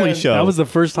a family show. That was the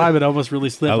first time it almost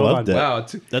really slipped. I loved it. Wow,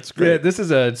 that's great. Yeah, this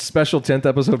is a special 10th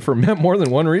episode for more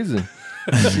than one reason.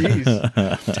 Jeez.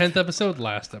 10th episode,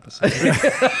 last episode.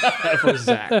 For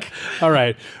Zach. All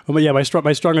right. Well, yeah, my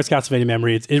strongest Castlevania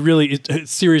memory,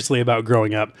 it's seriously about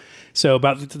growing up. So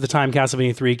about the time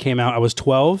Castlevania 3 came out, I was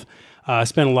 12. I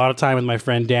spent a lot of time with my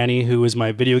friend Danny, who was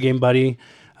my video game buddy.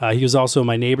 He was also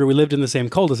my neighbor. We lived in the same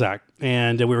cul-de-sac,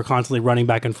 and we were constantly running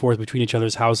back and forth between each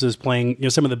other's houses, playing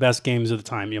some of the best games of the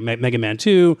time. Mega Man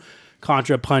 2,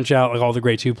 Contra, Punch-Out, like all the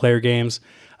great 2-player games.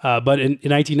 But in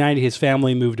 1990, his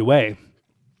family moved away.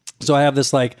 So I have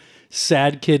this like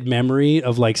sad kid memory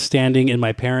of like standing in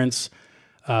my parents'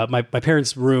 my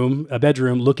parents' room, a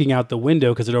bedroom, looking out the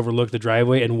window because it overlooked the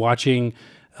driveway and watching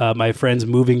my friend's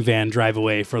moving van drive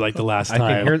away for like the last time.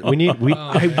 I can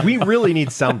hear, we really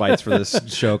need sound bites for this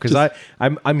show because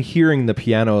I'm hearing the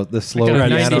piano, the slow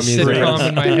piano music sitcom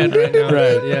in my head right now.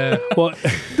 Right? Yeah. Well.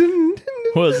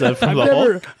 What was that from the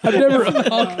Hulk? I've never.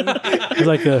 It's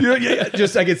like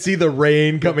just I could see the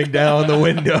rain coming down the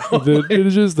window.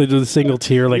 It's just the single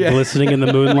tear like glistening in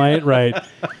the moonlight, right?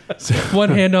 So,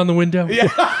 one hand on the window. Yeah.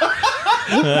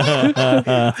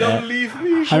 Don't leave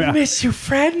me. I miss you,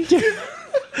 friend.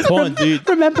 Come on, dude.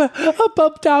 Remember, up,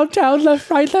 up, down, down, left,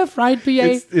 right,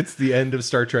 BA. It's the end of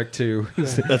Star Trek 2.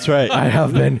 That's right. I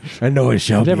have been, and no one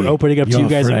shall be. Never opening up to you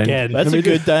guys friend. again. That's a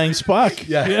good dying Spock.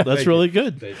 Yeah. That's really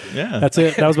good. Yeah. That's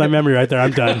it. That was my memory right there.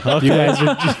 I'm done. Okay.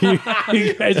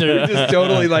 You guys are just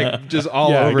totally like just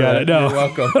all over it. No. You're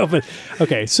welcome.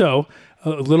 Okay, so a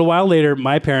little while later,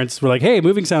 my parents were like, "Hey,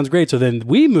 moving sounds great." So then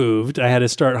we moved. I had to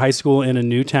start high school in a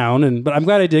new town, but I'm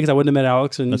glad I did because I wouldn't have met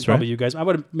Alex and probably you guys. I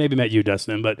would have maybe met you,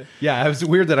 Dustin. But yeah, it was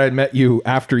weird that I met you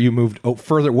after you moved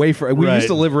further away from. We used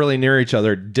to live really near each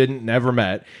other. Never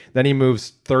met. Then he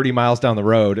moves 30 miles down the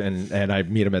road, and I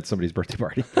meet him at somebody's birthday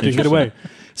party. Didn't get away.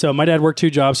 So my dad worked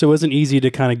 2 jobs, so it wasn't easy to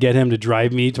kind of get him to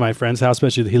drive me to my friend's house,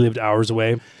 especially he lived hours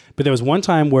away. But there was one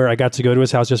time where I got to go to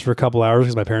his house just for a couple hours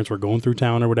because my parents were going through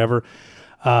town or whatever.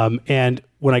 And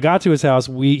when I got to his house,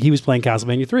 he was playing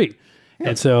Castlevania 3. Yeah,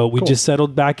 and so we just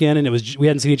settled back in, and we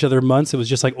hadn't seen each other in months. It was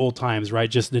just like old times, right?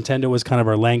 Just Nintendo was kind of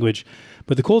our language.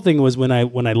 But the cool thing was when I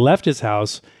left his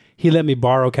house, he let me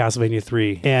borrow Castlevania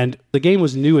 3. And The game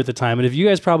was new at the time, and if you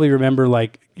guys probably remember,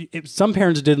 like some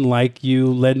parents didn't like you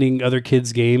lending other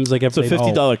kids games. Like it's a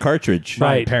 $50 cartridge.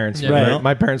 Right.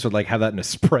 My parents would like have that in a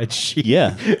spreadsheet.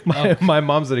 Yeah, my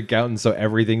mom's an accountant, so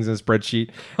everything's in a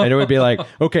spreadsheet, and it would be like,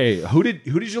 okay, who did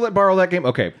you let borrow that game?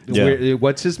 Okay,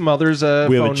 what's his mother's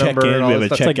phone number? And all we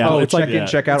have a check out. Check in,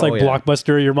 check out. It's like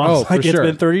Blockbuster. Your mom's like, it's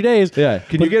been 30 days. Yeah,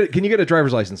 can you get a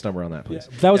driver's license number on that, please?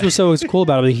 That was what's so cool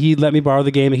about it. He let me borrow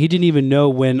the game, and he didn't even know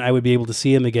when I would be able to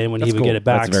see him again when he would get it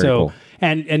back. That's very cool.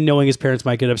 And knowing his parents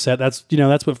might get upset, that's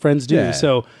what friends do. Yeah.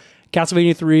 So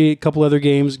Castlevania 3, a couple other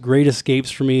games, great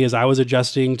escapes for me as I was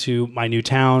adjusting to my new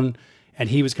town, and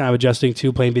he was kind of adjusting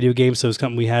to playing video games. So it was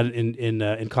something we had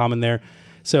in common there.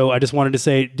 So I just wanted to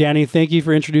say, Danny, thank you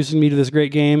for introducing me to this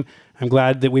great game. I'm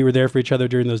glad that we were there for each other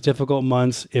during those difficult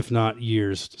months, if not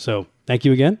years. So thank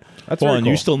you again. That's very cool. And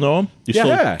you still know him?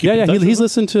 Yeah. He's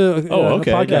listened to a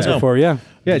podcast before. Yeah.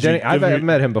 Yeah, Danny, I've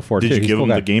met him before, too. Did you give him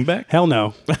the game back? Hell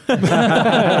no. Kind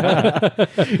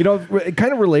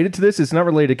of related to this, it's not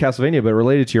related to Castlevania, but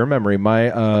related to your memory. My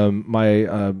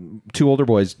two older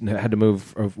boys had to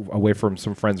move away from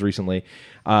some friends recently,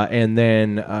 and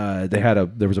then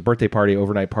there was a birthday party,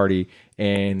 overnight party,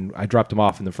 and I dropped them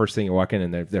off, and the first thing you walk in,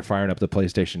 and they're firing up the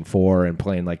PlayStation 4 and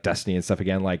playing like Destiny and stuff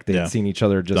again, like they'd seen each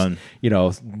other just,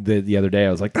 the other day.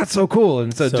 I was like, that's so cool.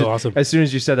 And so awesome. As soon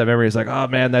as you said that memory, it's like, oh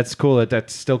man, that's cool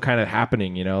that's still kind of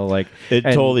happening, like it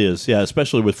totally is. Yeah,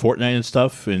 especially with Fortnite and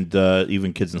stuff, and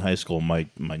even kids in high school. My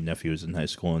nephew is in high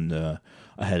school, and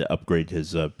I had to upgrade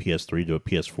his PS3 to a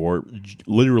PS4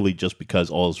 literally just because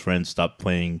all his friends stopped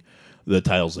playing the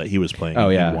titles that he was playing. Oh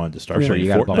yeah, he wanted to start playing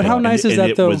Fortnite. But how nice is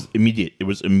that, though? It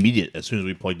was immediate. As soon as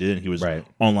we plugged it in, he was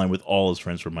online with all his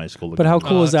friends from high school. But how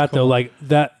cool is that, though? Like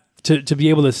that to be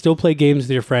able to still play games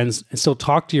with your friends and still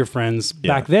talk to your friends.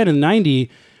 Back then in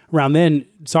 '90, around then,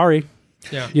 sorry.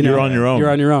 Yeah, you're on your own.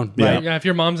 You're on your own, right? Yeah, if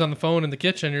your mom's on the phone in the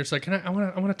kitchen, you're just like, I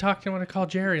want to talk to you. I want to call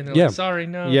Jerry, and they're like, sorry,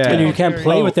 no. Yeah, and you can't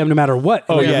play with them no matter what.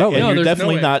 Oh yeah, and you're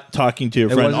definitely not talking to your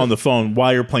friend on the phone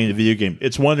while you're playing a video game.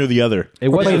 It's one or the other. It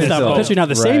wasn't especially not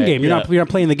the same game. You're not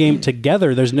playing the game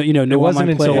together. There's no no. It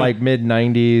wasn't until like mid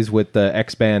 '90s with the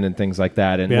X-Band and things like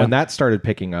that, and when that started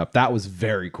picking up, that was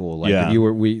very cool. Like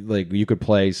if you could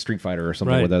play Street Fighter or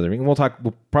something with other. We'll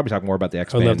probably talk more about the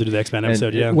X-Band. I'd love to do the X-Band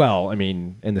episode. Yeah. Well, I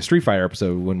mean, in the Street Fighter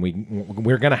episode when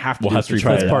we're going to have to do Street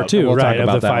Fighter part 2, right,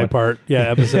 of the 5-part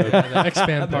episode. The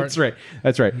X-Band part.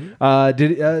 That's right.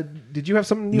 Did you have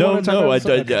something you want to talk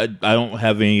about? I don't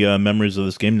have any memories of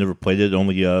this game. Never played it.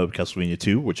 Only Castlevania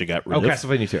 2, which I got rid of.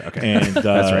 Castlevania 2. Okay. And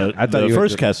that's right. I thought the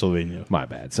first Castlevania. My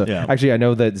bad. So actually, I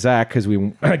know that Zach, because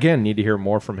we, again, need to hear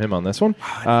more from him on this one.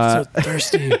 I'm so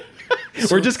thirsty.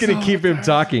 We're just going to keep him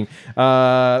talking.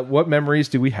 What memories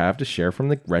do we have to share from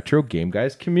the Retro Game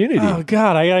Guys community? Oh,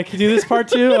 God. I got to do this part,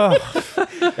 too? Oh.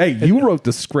 Hey, you wrote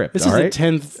the script, This is the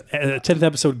 10th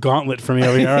episode gauntlet for me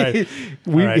over here.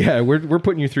 All right. Yeah, we're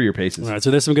putting you through your paces. All right,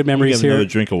 so there's some good memories here. Another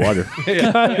drink of water. Hey,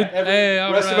 the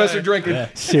rest of us are drinking.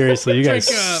 Seriously, you guys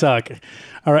suck.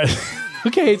 All right.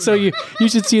 Okay, so you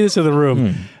should see this in the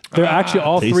room. They're actually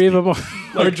all tasty. three of them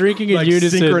are drinking in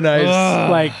unison.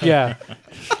 Synchronized.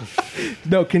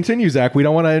 No, continue, Zach. We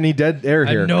don't want any dead air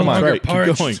here. No longer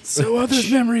parched. Keep going. So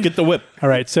others' memory. Get the whip. All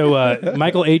right. So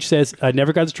Michael H says, I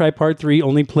never got to try part 3,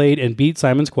 only played and beat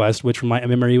Simon's Quest, which from my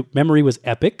memory was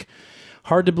epic.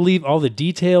 Hard to believe all the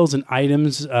details and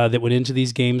items that went into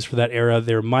these games for that era.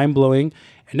 They're mind-blowing.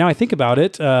 And now I think about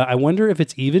it, I wonder if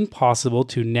it's even possible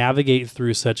to navigate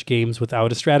through such games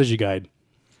without a strategy guide.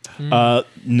 No.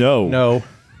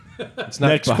 It's not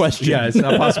Next question. Yeah, it's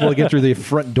not possible to get through the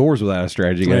front doors without a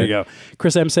strategy guide. There you go.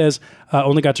 Chris M says,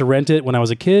 only got to rent it when I was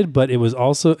a kid, but it was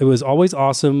always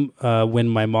awesome when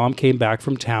my mom came back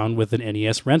from town with an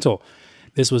NES rental.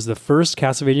 This was the first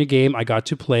Castlevania game I got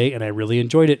to play, and I really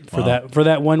enjoyed it for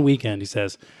that one weekend, he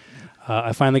says.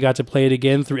 I finally got to play it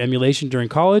again through emulation during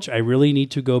college. I really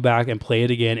need to go back and play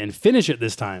it again and finish it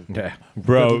this time. Yeah.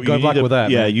 Bro, good luck with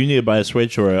that. Yeah, man. you need to buy a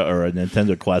Switch or a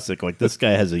Nintendo Classic. Like, this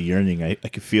guy has a yearning. I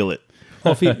can feel it.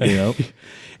 Well,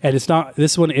 and it's not.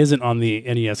 This one isn't on the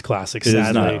NES Classic. It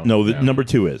is not. No, number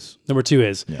 2 is. Number 2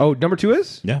 is. Yeah. Oh, number 2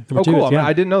 is? Yeah. Oh, cool.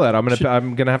 I didn't know that.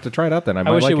 I'm gonna have to try it out then. I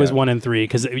wish it was 1 and 3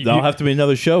 because that'll have to be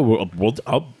another show.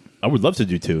 I would love to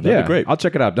do 2. That'd be great. I'll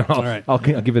check it out. All right. I'll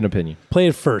give an opinion. Play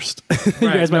it first. You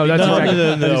guys might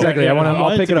exactly.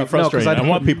 I'll pick it up. No, because I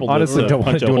want people to honestly don't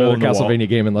want to do another Castlevania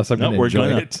game unless I'm going to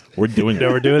enjoy it. We're doing it.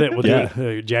 We're doing it. We'll do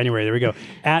it. January. There we go.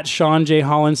 At Sean J.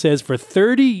 Holland says, for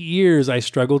 30 years I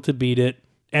struggled to beat it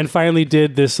and finally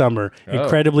did this summer.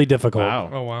 Incredibly difficult. Wow.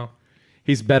 Oh, wow.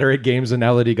 he's better at games, and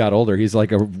now that he got older, he's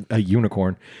like a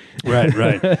unicorn. Right.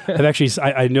 I've actually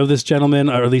I know this gentleman,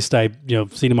 or at least I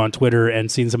seen him on Twitter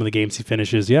and seen some of the games he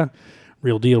finishes. Yeah,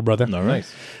 real deal, brother. All right.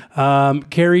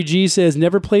 Carrie G says,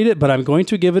 never played it, but I'm going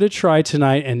to give it a try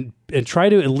tonight and try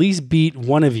to at least beat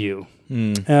one of you.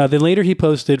 Then later he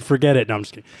posted, forget it. No, I'm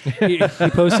just kidding. He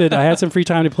posted, I had some free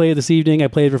time to play it this evening. I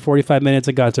played for 45 minutes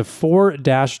and got to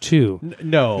 4-2.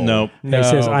 No. He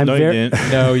says, you didn't.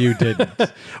 No, you didn't.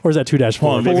 Or is that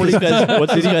 2-4?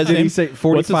 What's this guy's Did name? he say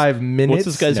 45 minutes? What's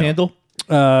this guy's handle?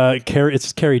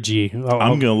 It's Carrie G.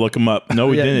 I'm gonna look him up.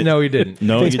 No, he didn't. No, he didn't.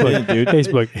 No, he didn't, dude.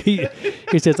 Facebook.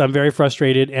 He says, I'm very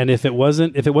frustrated, and if it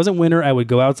wasn't winter, I would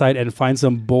go outside and find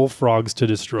some bullfrogs to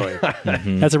destroy.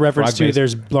 That's a reference to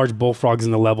there's large bullfrogs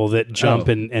in the level that jump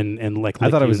and like. I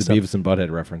thought it was a stuff. Beavis and Butthead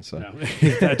reference. So. No.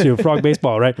 That too. Frog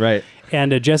baseball, right? Right.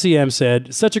 And Jesse M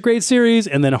said, such a great series,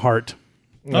 and then a heart.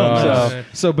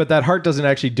 But that heart doesn't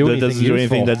actually do That anything doesn't do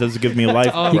anything. useful. That doesn't give me a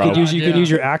life. You bro. could use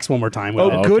your axe one more time.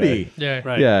 With it. Goody. Yeah.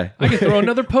 Right. Yeah. I can throw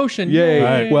another potion. Yay.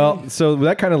 Yay. Well, so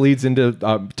that kind of leads into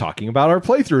talking about our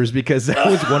playthroughs, because that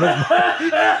was one of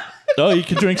Oh, you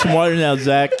can drink some water now,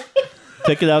 Zach.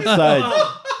 Take it outside.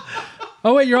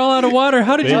 Oh wait, you're all out of water.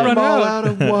 How did you run out?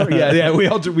 of water. Yeah.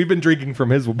 We've been drinking from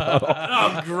his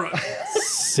bottle.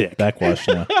 Sick. Backwash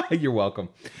now. You're welcome.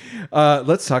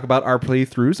 Let's talk about our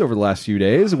playthroughs over the last few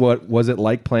days. What was it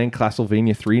like playing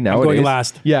Castlevania 3 nowadays? going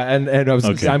last. Yeah, and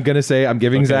I'm going to say I'm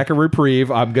giving Zach a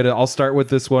reprieve. I'll start with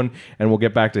this one, and we'll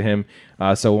get back to him.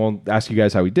 So we'll ask you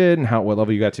guys how he did and what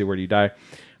level you got to, where do you die.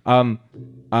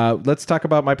 Let's talk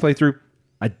about my playthrough.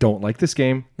 I don't like this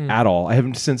game at all. I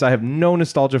have no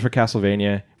nostalgia for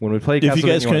Castlevania. When we played Castlevania, If you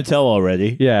guys couldn't tell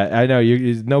already. yeah, I know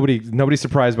nobody's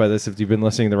surprised by this if you've been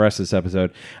listening to the rest of this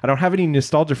episode. I don't have any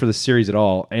nostalgia for the series at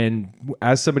all. And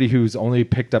as somebody who's only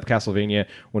picked up Castlevania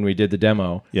when we did the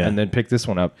demo and then picked this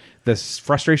one up, the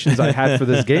frustrations I had for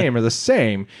this game are the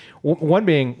same. One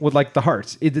being with like the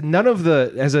hearts. None of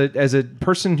the as a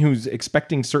person who's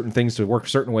expecting certain things to work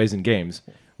certain ways in games.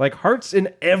 Like, hearts in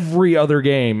every other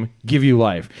game give you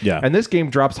life. Yeah. And this game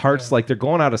drops hearts like they're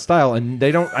going out of style, and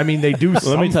they don't, they do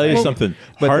something. Let me tell you something.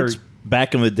 But Hearts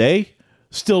back in the day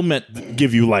still meant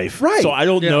give you life. Right. So I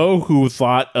don't know who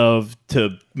thought of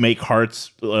to make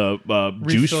hearts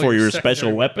juice for your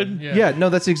special weapon. Yeah, no,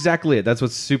 that's exactly it. That's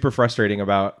what's super frustrating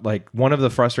about, like, one of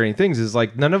the frustrating things is,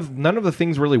 like, none of the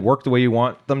things really work the way you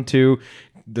want them to.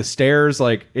 The stairs,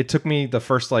 like, it took me the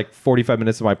first, like, 45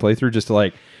 minutes of my playthrough just to,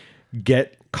 like,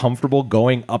 get comfortable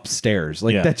going upstairs.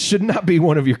 Like, that should not be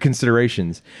one of your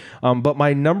considerations. But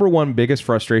my number one biggest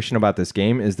frustration about this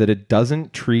game is that it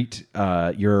doesn't treat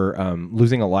your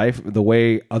losing a life the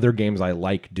way other games I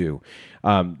like do.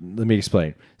 Let me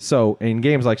explain. So in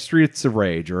games like Streets of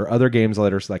Rage or other games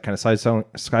that are like kind of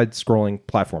side-scrolling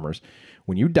platformers,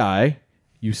 when you die,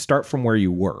 you start from where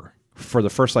you were for the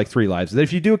first like 3 lives.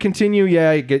 If you do a continue,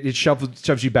 it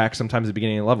shoves you back sometimes at the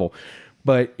beginning of the level.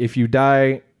 But if you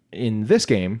die in this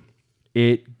game,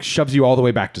 it shoves you all the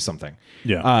way back to something.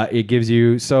 Yeah. It gives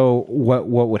you, so what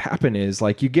would happen is,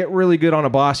 like, you get really good on a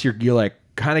boss, you're like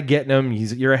kind of getting him,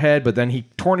 you're ahead, but then he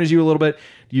tornadoes you a little bit,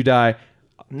 you die.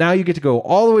 Now you get to go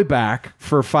all the way back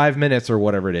for 5 minutes or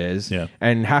whatever it is,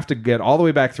 and have to get all the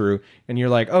way back through, and you're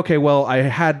like, okay, well,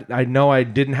 I know I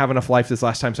didn't have enough life this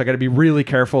last time, so I got to be really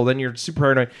careful. Then you're super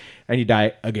paranoid, and you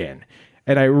die again.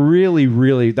 And I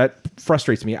really, that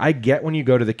frustrates me. I get when you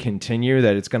go to the continue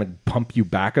that it's going to pump you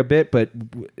back a bit, but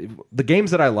the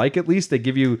games that I like, at least, they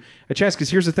give you a chance.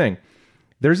 Because here's the thing.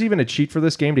 There's even a cheat for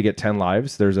this game to get 10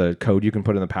 lives. There's a code you can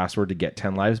put in the password to get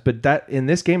 10 lives. But that in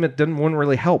this game, wouldn't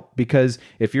really help, because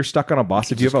if you're stuck on a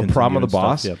boss, if you have a problem with the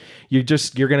boss,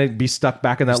 you're going to be stuck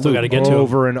back in that loop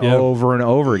over and over and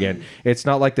over again. It's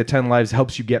not like the 10 lives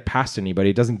helps you get past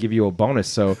anybody. It doesn't give you a bonus.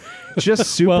 So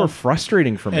just super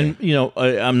frustrating for me. And,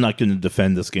 I'm not going to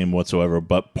defend this game whatsoever,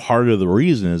 but part of the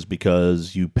reason is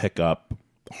because you pick up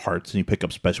hearts and you pick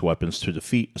up special weapons to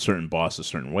defeat a certain boss a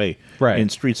certain way. Right. In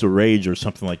Streets of Rage or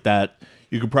something like that,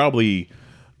 you could probably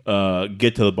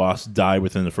get to the boss, die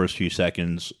within the first few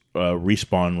seconds,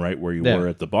 respawn right where you were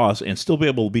at the boss, and still be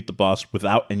able to beat the boss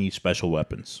without any special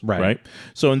weapons. Right.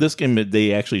 So in this game,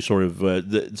 they actually sort of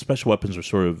the special weapons are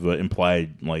sort of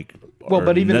implied, like. Well,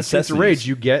 but even in Streets of Rage,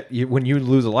 when you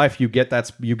lose a life, you get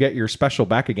your special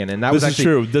back again, and this is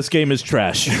true. This game is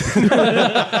trash.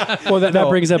 Well, that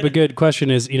brings up a good question: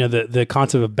 is the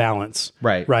concept of balance,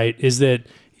 right? Right? Is that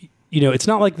it's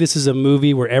not like this is a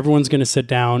movie where everyone's going to sit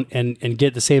down and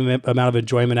get the same amount of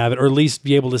enjoyment out of it, or at least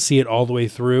be able to see it all the way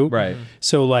through, right?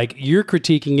 So, like, you're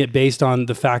critiquing it based on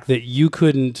the fact that you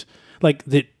couldn't, like,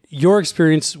 that your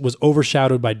experience was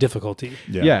overshadowed by difficulty.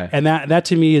 Yeah. And that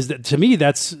to me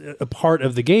that's a part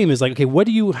of the game is like,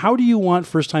 okay, how do you want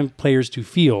first time players to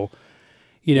feel?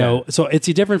 You know, so it's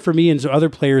different for me and other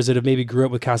players that have maybe grew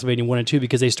up with Castlevania 1 and 2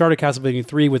 because they started Castlevania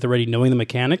 3 with already knowing the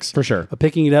mechanics. For sure. But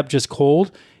picking it up just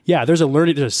cold, there's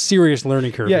a serious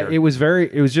learning curve there. It was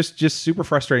just super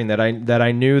frustrating that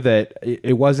I knew that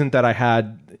it wasn't that I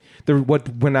had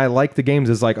when I like the games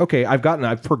is like, okay,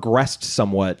 I've progressed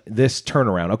somewhat this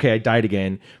turnaround. Okay, I died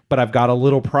again, but I've got a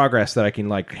little progress that I can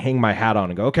like hang my hat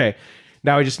on and go, okay,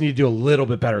 now I just need to do a little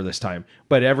bit better this time.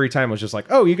 But every time I was just like,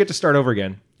 oh, you get to start over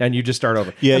again. And you just start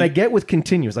over. Yeah, and I get with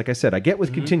continues, like I said,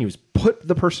 continues, put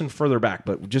the person further back.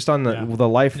 But just on the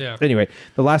life. Yeah. Anyway,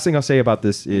 the last thing I'll say about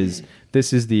this is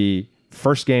the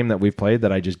first game that we've played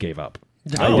that I just gave up.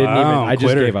 I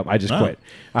just gave up. I just quit.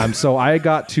 So I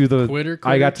got to the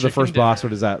the first boss.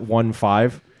 What is that?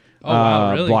 1-5. Oh,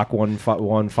 wow, really? Block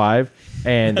 1-5.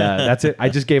 And that's it. I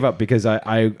just gave up because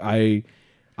I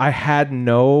had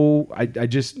no. I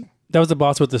just. That was the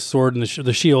boss with the sword and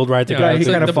the shield, right? The guy he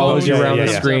kind of follows you around the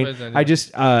yeah. screen. I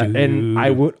just and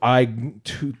I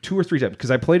two or three times because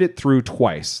I played it through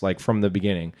twice, like from the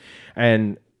beginning,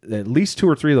 and at least 2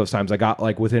 or 3 of those times I got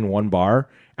like within one bar,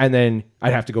 and then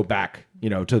I'd have to go back,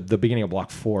 to the beginning of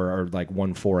block 4 or like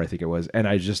 1-4, I think it was, and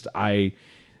I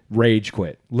rage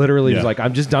quit. Literally, was like,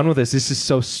 I'm just done with this. This is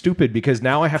so stupid because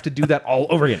now I have to do that all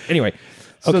over again. Anyway.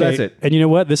 So that's it. And you know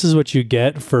what? This is what you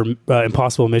get for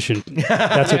Impossible Mission.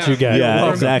 That's what you get. Yeah,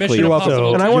 exactly. You're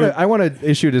welcome. And I want to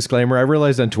issue a disclaimer. I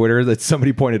realized on Twitter that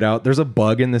somebody pointed out there's a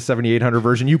bug in the 7800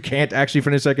 version. You can't actually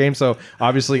finish that game. So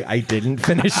obviously I didn't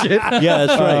finish it. Yeah,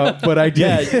 that's right. But I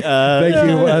did.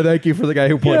 Thank you for the guy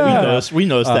who pointed it out. We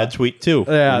noticed that tweet too.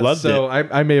 Yeah, loved it.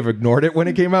 I may have ignored it when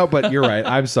it came out, but you're right.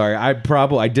 I'm sorry.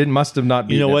 Must have not.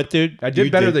 You know what, dude? I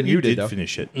did better than you did. Though.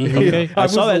 Finish it. Okay. I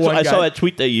saw that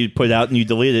tweet that you put out and you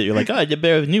deleted it. You're like, oh, I did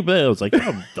better than you, but I was like,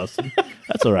 oh, Dustin,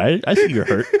 that's all right. I see you're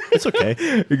hurt. It's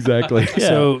okay. Exactly. Yeah.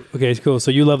 So, okay, cool.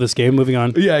 So you love this game. Moving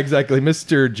on. Yeah, exactly.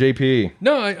 Mr. JP.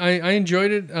 No, I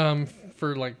enjoyed it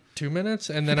for like 2 minutes,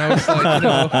 and then I was like,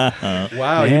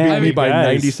 wow, you beat me by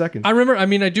 90 seconds. I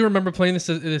do remember playing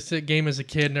this game as a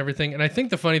kid and everything, and I think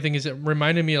the funny thing is it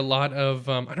reminded me a lot of,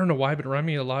 I don't know why, but it reminded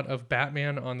me a lot of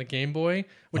Batman on the Game Boy,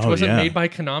 which wasn't made by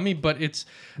Konami, but it's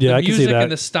the music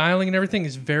and the styling and everything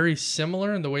is very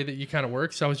similar in the way that you kind of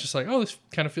work, so I was just like, oh, this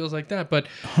kind of feels like that, but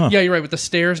yeah, you're right, with the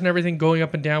stairs and everything going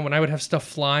up and down, when I would have stuff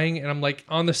flying, and I'm like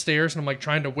on the stairs, and I'm like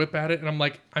trying to whip at it, and I'm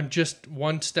like, I'm just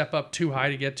one step up too high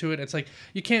to get to it, it's like,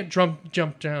 you can't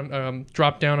drop down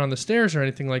on the stairs or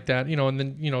anything like that, and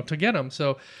then to get them.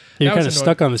 So you're kind of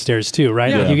stuck on the stairs too,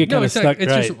 right? Yeah. You get kind of stuck.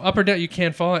 It's just up or down. You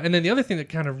can't fall. And then the other thing that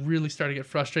kind of really started to get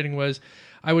frustrating was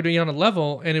I would be on a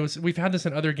level, and we've had this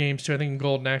in other games too. I think in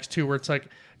Golden Axe too, where it's like,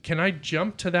 can I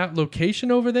jump to that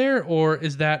location over there, or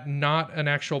is that not an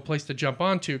actual place to jump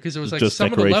onto? Because it was like just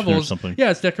some of the levels,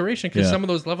 it's decoration. Because some of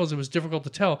those levels, it was difficult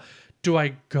to tell. Do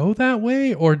I go that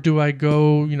way, or do I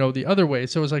go, the other way?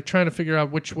 So it was like trying to figure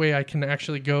out which way I can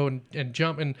actually go and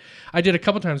jump. And I did a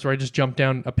couple times where I just jumped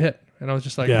down a pit, and I was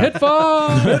just like, pitfall,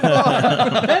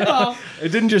 pitfall.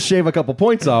 It didn't just shave a couple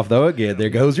points off, though. Again,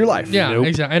 there goes your life. Yeah,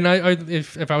 exactly. And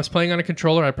if I was playing on a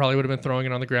controller, I probably would have been throwing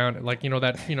it on the ground. Like,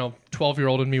 that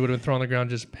 12-year-old in me would have been throwing on the ground,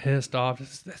 just pissed off.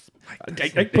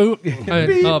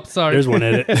 Sorry. There's one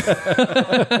edit.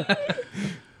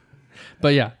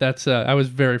 But yeah, that's I was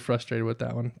very frustrated with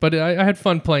that one. But I had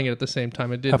fun playing it at the same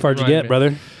time. It did. How far did you get,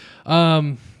 brother?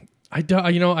 After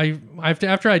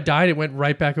I died, it went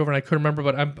right back over, and I couldn't remember.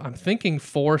 But I'm thinking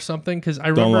 4 something because I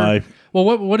remember. Don't lie.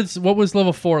 Well, what was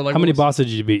level 4? Like, how many bosses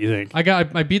did you beat? You think?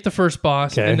 I beat the first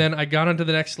boss, and then I got onto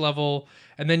the next level,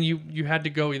 and then you had to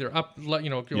go either up,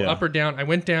 up or down. I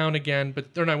went down again,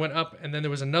 but then I went up, and then there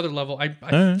was another level. I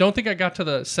don't think I got to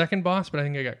the second boss, but I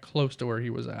think I got close to where he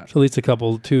was at. So at least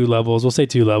 2 levels. We'll say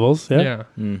 2 levels. Yeah.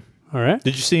 All right.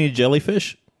 Did you see any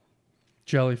jellyfish?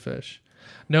 Jellyfish.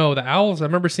 No, the owls. I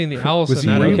remember seeing the owls. Were you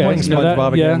playing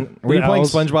SpongeBob again? Were you playing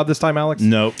SpongeBob this time, Alex?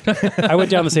 No. I went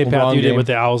down the same path you did with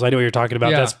the owls. I know what you're talking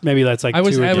about. Yeah. That's like I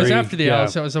was 2 or 3. I was after the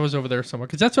owls. I was over there somewhere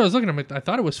because that's what I was looking at. I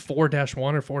thought it was 4-1 or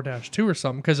 4-2 or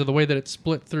something because of the way that it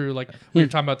split through. Like we were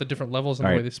talking about the different levels and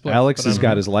the way they split. Alex has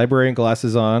got his librarian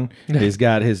glasses on. He's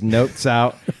got his notes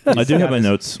out. I do have my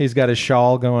notes. He's got his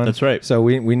shawl going. That's right. So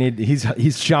we need. He's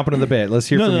chomping at the bit. Let's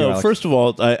hear from you, Alex. First of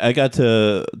all, I got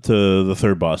to the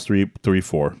third boss,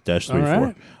 3-4-3-4.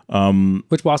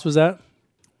 Which boss was that?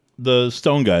 the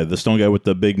stone guy with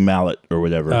the big mallet or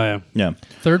whatever. Oh, yeah.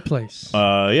 Third place.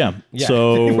 Yeah.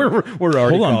 So we're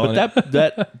already hold on, calling but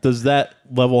that does that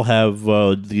level have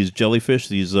these jellyfish,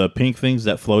 these pink things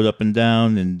that float up and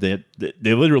down, and they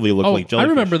literally look like jellyfish. I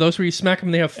remember those where you smack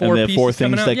them. They have four And they have pieces four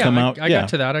things coming out. that come out. I got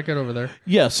to that. I got over there.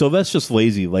 Yeah, so that's just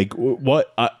lazy. Like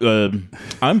what?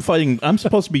 I'm fighting. I'm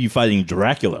supposed to be fighting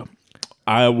Dracula.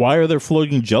 Why are there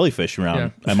floating jellyfish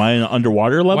around? Yeah. Am I in an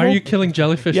underwater level? Why are you killing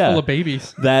jellyfish Yeah. full of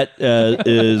babies? That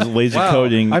is lazy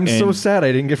coding. I'm so and- sad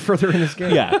I didn't get further in this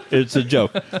game. Yeah, it's a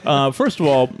joke. First of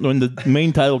all, when the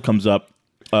main title comes up,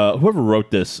 whoever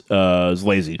wrote this is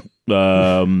lazy.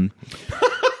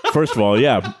 First of all,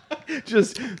 yeah.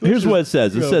 Here's what it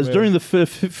says. It says, during the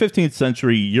 15th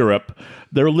century Europe,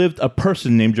 there lived a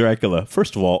person named Dracula.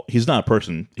 First of all, he's not a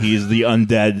person. He's the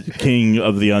undead king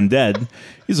of the undead.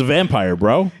 He's a vampire,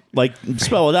 bro. Like,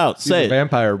 spell it out. Say a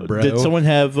vampire, bro. Did someone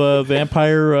have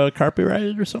vampire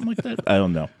copyrighted or something like that? I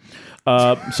don't know.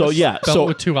 So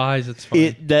with two eyes, it's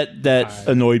fine. That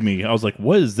annoyed me. I was like,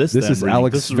 "What is this?" This is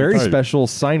Alex's very retarded. special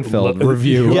Seinfeld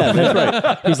review. Yeah, that's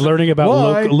right. He's learning about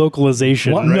Why?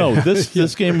 localization. Why? No,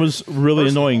 this game was really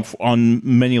annoying on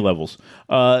many levels.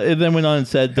 And then went on and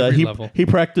said level. he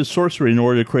practiced sorcery in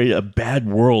order to create a bad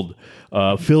world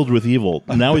filled with evil.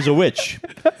 Now he's a witch.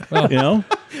 You know,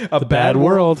 A bad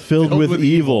world. filled with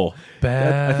evil.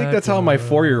 Bad. I think that's how my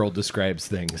 4-year-old describes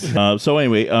things. So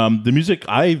anyway, the music.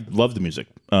 I love the music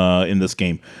in this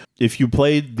game. If you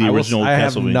played the original I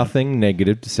have Castlevania, nothing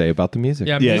negative to say about the music.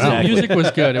 Yeah, Yeah, music, exactly. music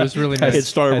was good. It was really nice. it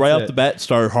started That's right it. off the bat,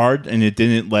 started hard, and it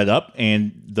didn't let up.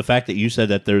 And the fact that you said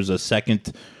that there's a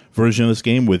second version of this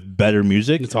game with better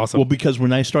music, It's awesome. Well, because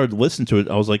when I started to listen to it,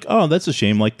 I was like, oh, that's a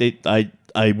shame. Like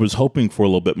I was hoping for a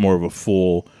little bit more of a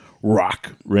full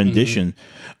rock rendition.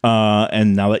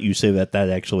 And now that you say that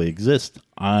actually exists,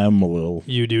 I'm a little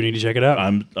You do need to check it out.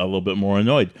 I'm a little bit more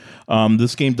annoyed.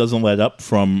 This game doesn't let up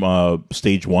from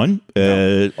stage 1.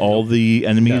 All the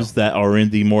enemies that are in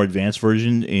the more advanced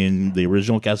version in the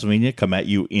original Castlevania come at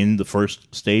you in the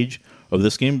first stage of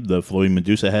this game, the floating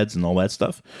Medusa heads and all that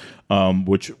stuff,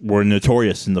 which were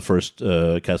notorious in the first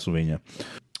Castlevania.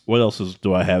 What else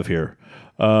do I have here?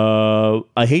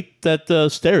 I hate that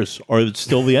stairs are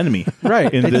still the enemy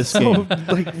Right. in this game.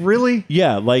 Like, really?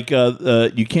 Yeah, like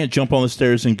you can't jump on the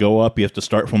stairs and go up. You have to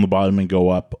start from the bottom and go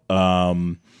up.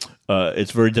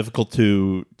 It's very difficult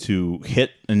to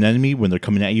hit an enemy when they're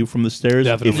coming at you from the stairs.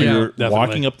 Definitely. If Yeah, you're definitely.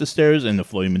 walking up the stairs and the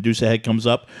floating Medusa head comes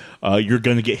up, you're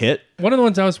going to get hit. One of the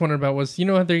ones I was wondering about was, you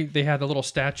know how they had a little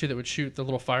statue that would shoot the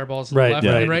little fireballs Right, left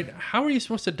yeah. and right? How are you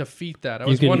supposed to defeat that? I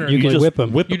You was can- wondering. you can just whip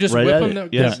 'em. You just right whip at them.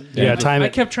 it. Yeah. Yeah, time I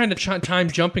it. kept trying to time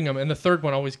jumping them, and the third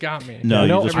one always got me. No,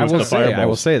 No, you just I whip will the say,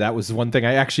 fireballs. that was one thing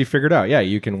I actually figured out. Yeah,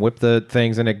 you can whip the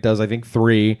things, and it does, I think,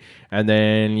 3, and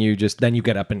then you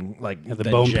get up and like the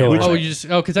then bone jam pillar. it.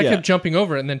 Oh, because I Yeah. kept jumping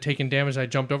over it and then taking damage. I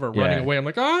jumped over it, Yeah. running away. I'm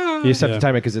like, ah. You just have Yeah. to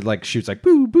time it because it like shoots like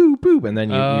boo, boo, boo, and then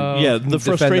you Yeah, the defend those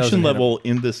frustration and hit level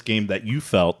in this game that you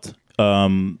felt,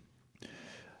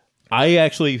 I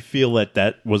actually feel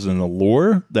that was an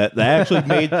allure that actually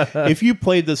made. If you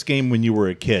played this game when you were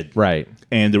a kid, right.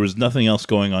 and there was nothing else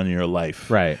going on in your life,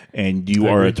 Right. and you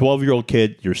are a 12-year-old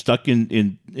kid, you're stuck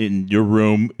in your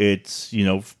room. It's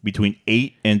between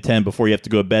 8 and 10 before you have to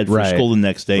go to bed for Right. school the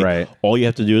next day. Right. All you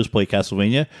have to do is play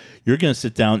Castlevania. You're going to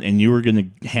sit down and you are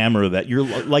going to hammer that. You're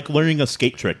like learning a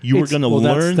skate trick. You are going to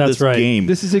learn that's this right. game.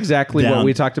 This is exactly what down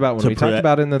we talked about when to we talked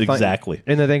about in the exactly.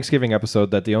 in the Thanksgiving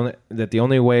episode that the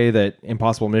only way that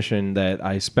Impossible Mission that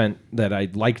I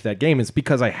liked that game is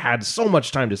because I had so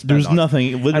much time to spend. There's on it.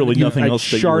 nothing, literally nothing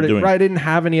else that you were doing. Right, I didn't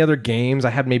have any other games.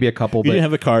 I had maybe a couple. You but didn't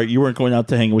have a car. You weren't going out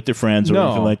to hang with your friends or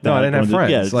anything like that. No, I didn't have Going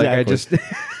to- friends. Yeah, Like I exactly. just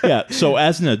Yeah. So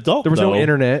as an adult, there was no though,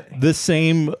 internet. The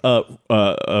same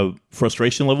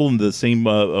frustration level and the same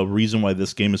reason why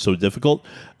this game is so difficult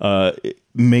it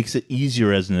makes it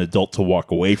easier as an adult to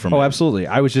walk away from it. Oh, absolutely.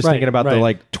 I was just Right, thinking about the right.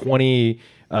 like 20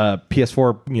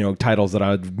 PS4 titles that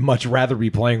I would much rather be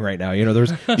playing right now.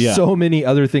 There's Yeah. so many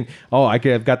other things. Oh,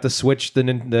 I've got the Switch,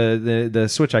 the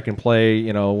Switch. I can play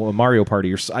a Mario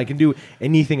Party, or I can do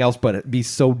anything else but be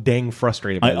so dang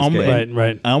frustrated by this game.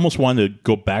 Right. I almost wanted to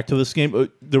go back to this game.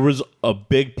 There was a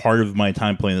big part of my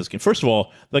time playing this game. First of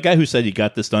all, the guy who said he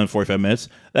got this done in 45 minutes,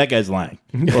 that guy's lying.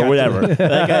 Or whatever.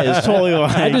 That guy is totally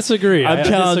lying. I disagree. I'm I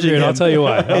challenging disagree, and him. I'll tell you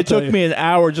why. It took me an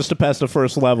hour just to pass the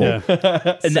first level.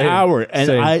 An hour. And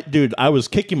Same. I was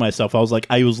kicking myself. I was like,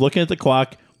 I was looking at the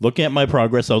clock, looking at my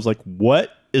progress. I was like, what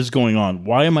is going on?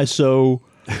 Why am I so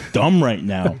dumb right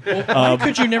now? Why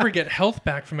could you never get health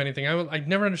back from anything? I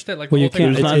never understood. Like, Well, the you whole thing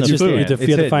can't. was- not It's enough just food. you have to, It's you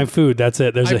have to hidden. find food. That's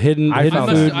it. There's a hidden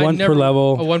found food, that. one per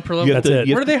level. one per level. You have That's to- it.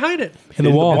 you Where have do they hide it? In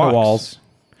the wall. The walls.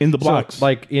 In the blocks. So,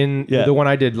 like in the one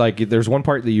I did, like there's one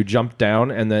part that you jump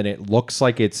down and then it looks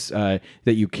like it's that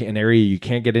an area you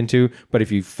can't get into, but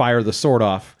if you fire the sword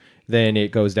off, then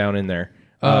it goes down in there.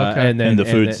 Okay. And the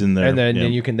food's in there. And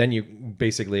then you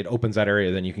basically it opens that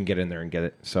area, then you can get in there and get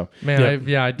it. So Man,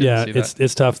 I didn't see that.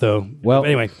 It's tough though. well,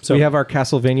 anyway, so we have our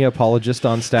Castlevania apologist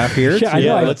on staff here. Yeah, I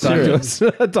know. Let's talk us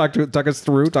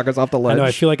off the ledge. I know.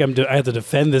 I feel like I have to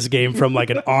defend this game from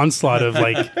like an onslaught of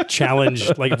like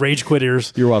challenge, like rage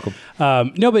quitters. You're welcome.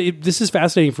 No, but this is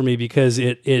fascinating for me because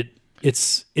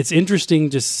it's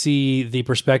interesting to see the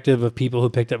perspective of people who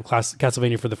picked up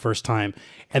Castlevania for the first time,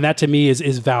 and that to me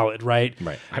is valid, right?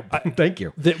 Right. Thank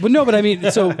you. But I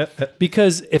mean, so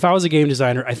because if I was a game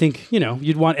designer, I think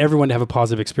you'd want everyone to have a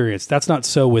positive experience. That's not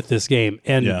so with this game,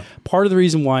 and part of the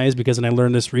reason why is because, and I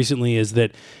learned this recently, is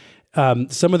that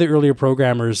some of the earlier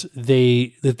programmers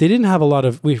they didn't have a lot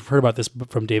of. We've heard about this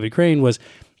from David Crane was.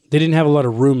 They didn't have a lot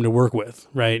of room to work with,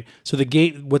 right? So the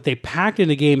game, what they packed in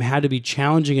the game had to be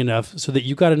challenging enough so that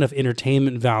you got enough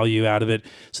entertainment value out of it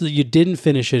so that you didn't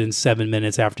finish it in 7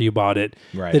 minutes after you bought it,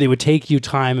 right. That it would take you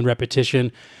time and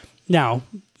repetition. Now,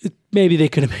 maybe they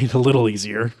could have made it a little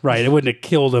easier, right? It wouldn't have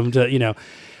killed them to,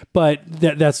 but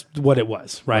that's what it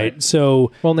was, right?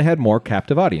 So, well, and they had more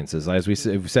captive audiences, as we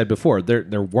said before.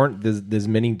 There weren't there's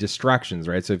many distractions,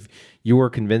 right? So if you were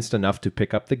convinced enough to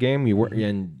pick up the game, you were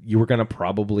going to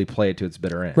probably play it to its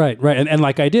bitter end, right? And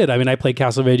like I did, I mean, I played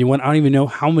Castlevania 1. I don't even know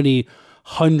how many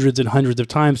hundreds and hundreds of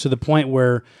times to the point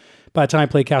where by the time I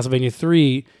played Castlevania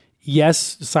 3.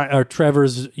 Yes,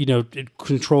 Trevor's, it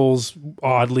controls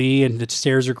oddly, and the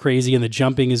stairs are crazy, and the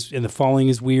jumping and the falling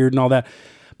is weird, and all that.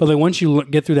 But like once you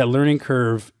get through that learning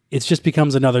curve, it just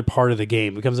becomes another part of the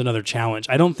game, becomes another challenge.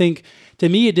 I don't think, to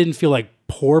me, it didn't feel like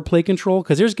poor play control,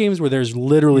 because there's games where there's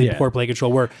literally poor play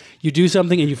control, where you do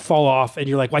something and you fall off, and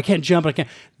you're like, well, I can't jump, I can't.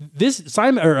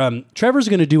 Trevor's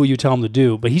going to do what you tell him to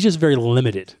do, but he's just very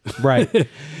limited. Right.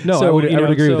 No, So, I would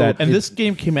agree with that. And this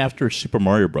game came after Super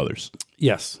Mario Brothers.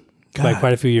 Yes. By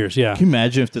quite a few years, yeah. Can you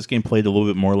imagine if this game played a little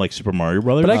bit more like Super Mario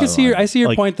Brothers? But I see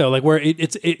your point though, like where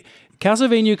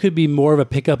Castlevania could be more of a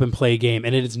pick up and play game,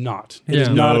 and it is not. It is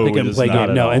not a pick up and play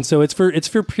game. No, and so it's for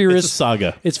purists. It's a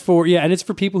saga. It's for and it's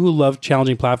for people who love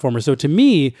challenging platformers. So to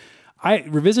me,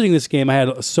 revisiting this game, I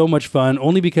had so much fun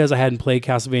only because I hadn't played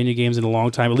Castlevania games in a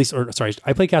long time. I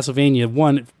played Castlevania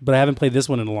 1, but I haven't played this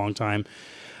one in a long time.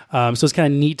 So it's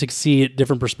kind of neat to see a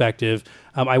different perspective.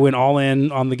 I went all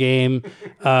in on the game.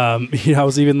 I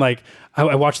was even like,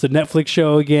 I watched the Netflix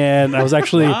show again. I was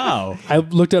actually, wow. I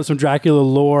looked up some Dracula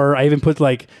lore. I even put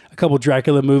like a couple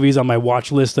Dracula movies on my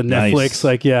watch list on Netflix. Nice.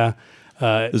 Like, yeah.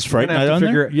 Is Fright Night on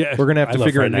there? Yeah, we're gonna have to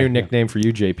figure a new Night, nickname for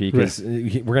you, JP, because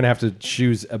we're gonna have to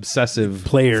choose obsessive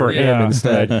player for him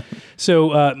instead.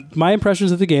 So my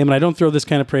impressions of the game, and I don't throw this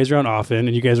kind of praise around often,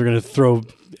 and you guys are going to throw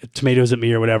tomatoes at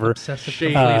me or whatever.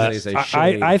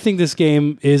 I think this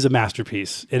game is a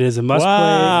masterpiece. It is a must play.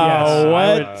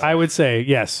 Yes, I would say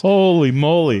yes. Holy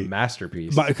moly,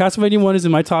 masterpiece! Castlevania 1 is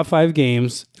in my top 5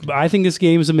 games. But I think this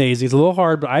game is amazing. It's a little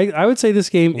hard, but I would say this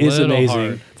game is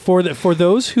amazing. Hard. For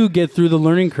those who get through the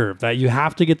learning curve, that you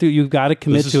have to get through, you've got to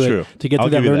commit to true. it to get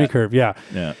through that learning curve. Yeah.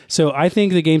 Yeah. So I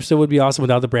think the game still would be awesome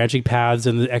without the branching paths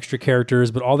and the extra characters,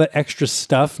 but all that extra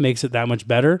stuff makes it that much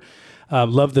better.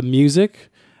 Love the music.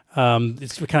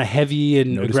 It's kind of heavy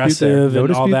and aggressive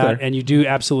and all that. And you do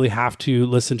absolutely have to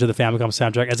listen to the Famicom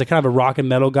soundtrack. As a kind of a rock and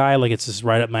metal guy, like it's just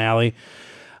right up my alley.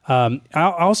 I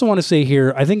also want to say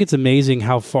here, I think it's amazing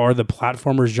how far the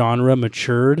platformer genre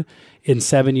matured in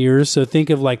 7 years. So think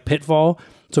of like Pitfall.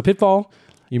 So Pitfall.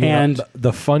 You mean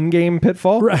the fun game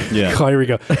Pitfall? Right. Yeah. Oh, here we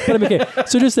go. But I mean, okay.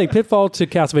 So just think Pitfall to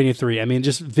Castlevania 3. I mean,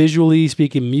 just visually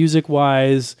speaking,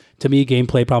 music-wise, to me,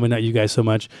 gameplay, probably not you guys so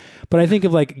much. But I think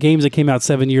of like games that came out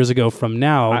 7 years ago from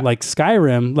now, like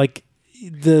Skyrim, like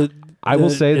I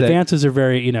will say that advances are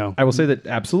very, I will say that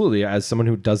absolutely, as someone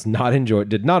who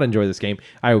did not enjoy this game,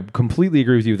 I completely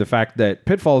agree with you. The fact that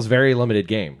Pitfall is a very limited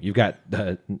game. You've got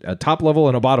a top level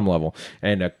and a bottom level,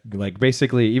 and like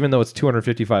basically, even though it's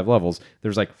 255 levels,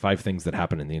 there's like 5 things that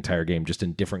happen in the entire game, just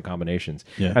in different combinations.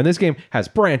 Yeah. And this game has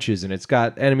branches, and it's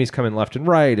got enemies coming left and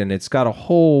right, and it's got a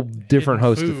whole different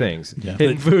host of things. Yeah.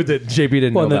 Hidden food that JP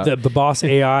didn't know about. The boss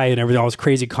AI and everything, all this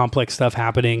crazy complex stuff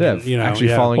happening. Yeah, and, actually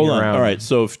following you around. All right,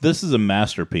 so if this is a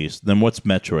masterpiece, then what's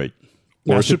Metroid?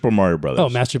 Or Super Mario Brothers? Oh,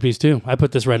 masterpiece too. I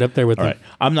put this right up there with All right.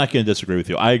 I'm not going to disagree with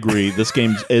you. I agree. This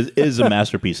game is a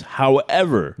masterpiece.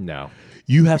 However,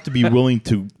 you have to be willing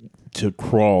to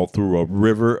crawl through a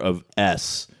river of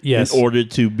S in order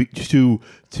to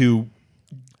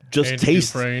just Andy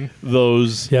taste Dufresne.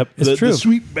 those it's true. the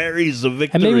sweet berries of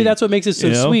victory. And maybe that's what makes it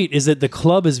so sweet is that the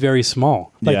club is very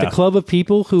small. Like the club of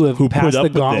people who have passed the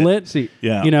gauntlet. See,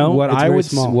 yeah. You know, what it's I very would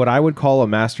small. what I would call a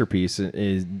masterpiece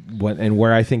is and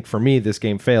where I think for me this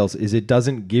game fails is it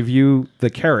doesn't give you the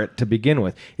carrot to begin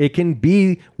with. It can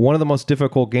be one of the most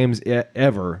difficult games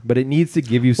ever, but it needs to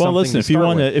give you something. Well, listen, to if you start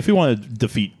want with. to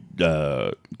defeat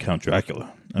Count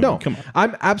Dracula. I mean, No, come on.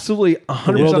 I'm absolutely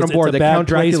 100% World on is- board it's a that bad Count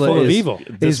place Dracula full of is evil.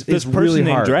 This is person really named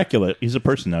hard. Dracula, he's a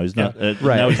person now. He's not. Right.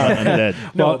 Now he's not undead.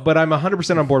 No, but I'm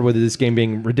 100% on board with this game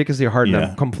being ridiculously hard, and Yeah.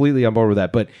 I'm completely on board with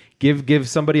that. But give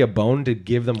somebody a bone to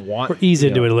give them Or ease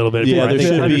into it a little bit. Yeah, more. I there think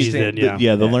should that be. eased in,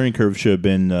 The learning curve should have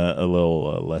been a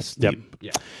little less steep.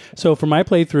 Yeah. So for my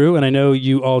playthrough, and I know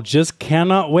you all just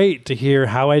cannot wait to hear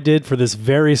how I did for this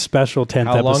very special 10th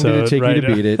How long episode. did it take you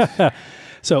to beat it?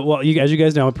 So, well, as you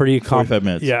guys know, I'm a pretty 45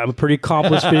 minutes. Yeah, I'm a pretty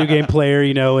accomplished video game player,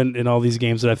 you know, and all these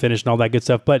games that I finished and all that good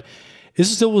stuff. But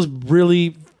this still was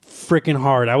really freaking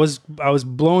hard. I was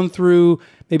blown through.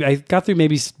 Maybe I got through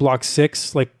block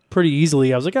 6 like pretty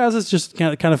easily. I was like, this is just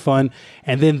kind of fun.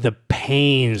 And then the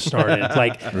pain started,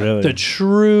 like Really? the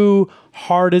true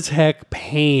hard as heck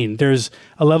pain. There's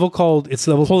a level called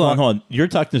Hold on. You're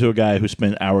talking to a guy who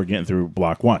spent an hour getting through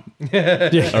block 1. Yeah,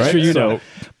 All right, sure you so- know.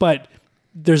 But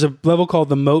there's a level called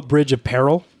the Moat Bridge of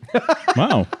Peril.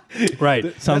 Wow. Right.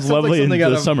 Sounds That lovely like in something out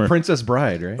the of summer. Princess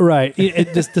Bride, right? Right.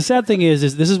 The sad thing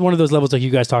is this is one of those levels like you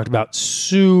guys talked about,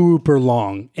 super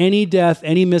long. Any death,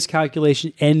 any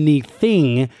miscalculation,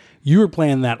 anything, you were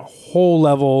playing that whole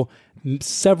level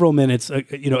several minutes,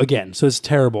 again. So it's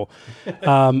terrible.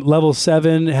 Level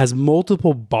 7 has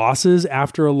multiple bosses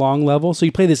after a long level. So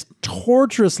you play this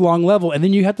torturous long level, and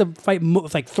then you have to fight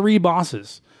like 3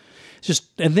 bosses.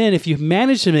 And then if you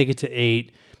manage to make it to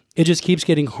 8, it just keeps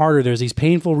getting harder. There's these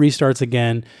painful restarts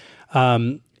again.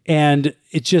 And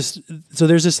it just, so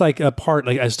there's this like a part,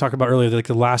 like I was talking about earlier, like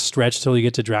the last stretch till you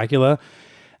get to Dracula.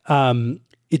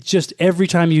 It's just every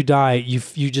time you die, you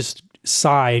just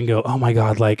sigh and go, oh my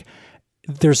God, like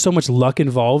there's so much luck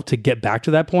involved to get back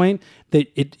to that point that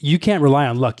you can't rely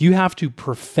on luck. You have to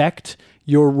perfect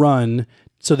your run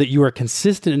so that you are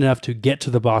consistent enough to get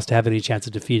to the boss to have any chance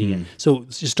of defeating it. So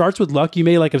it starts with luck. You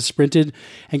may like have sprinted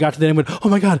and got to the end and went, oh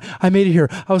my God, I made it here.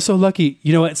 I was so lucky.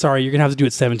 You know what? Sorry, you're going to have to do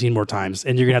it 17 more times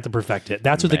and you're going to have to perfect it.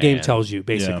 That's what the game tells you,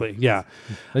 basically. Yeah.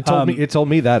 It told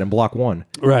me that in block 1.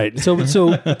 Right. So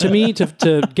to me,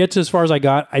 to get to as far as I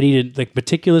got, I needed like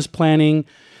meticulous planning,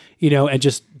 and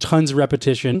just tons of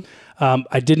repetition.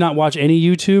 I did not watch any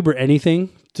YouTube or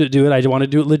anything to do it. I want to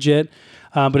do it legit.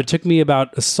 But it took me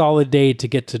about a solid day to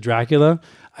get to Dracula.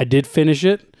 I did finish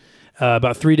it,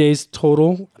 about 3 days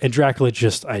total. And Dracula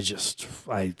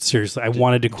I seriously, I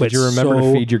wanted to quit. Did you remember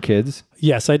to feed your kids?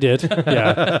 Yes, I did.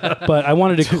 Yeah. But I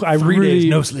wanted to, I 3 really, days,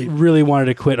 no sleep. really wanted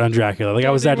to quit on Dracula. Like I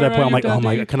was at that Where point, are I'm like, you, oh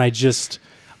my Daddy? God, can I just,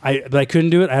 but I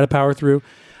couldn't do it. I had to power through.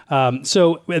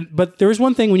 But there was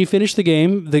one thing when you finish the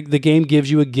game, the game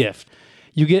gives you a gift.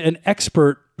 You get an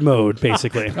expert mode,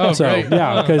 basically. Oh, so great.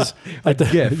 yeah, because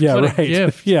gift. yeah, What a right,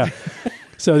 gift. yeah.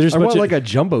 So there's I a bunch want of, like a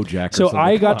jumbo jack. Or so something.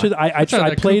 I got Come to on.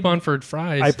 I played coupon for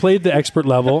fries. I played the expert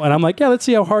level, and I'm like, yeah, let's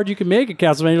see how hard you can make it,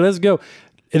 Castlevania. Let's go.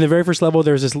 In the very first level,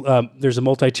 there's there's a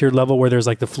multi-tiered level where there's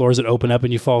like the floors that open up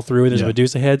and you fall through, and there's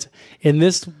Medusa heads. In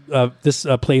this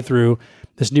playthrough,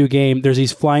 this new game, there's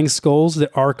these flying skulls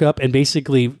that arc up and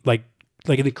basically like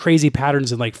in the crazy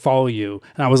patterns and like follow you.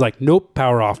 And I was like, nope,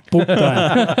 power off. Boop,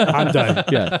 done. I'm done.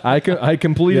 Yeah, I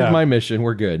completed Yeah. my mission.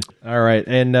 We're good. All right.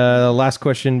 And last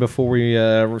question before we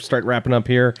start wrapping up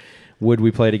here. Would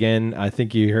we play it again? I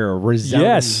think you hear a resounding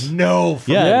Yes. no.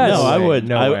 From Yeah, Yes. no, I would.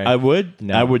 No way. I would.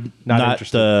 No, I would not not.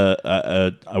 interested.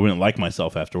 I wouldn't like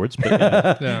myself afterwards. But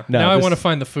yeah. Yeah. No, now I this- want to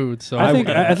find the food. So I think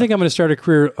I'm going to start a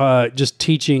career just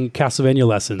teaching Castlevania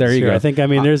lessons. There you here. go. I think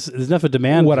there's enough of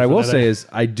demand. What I for will that. say is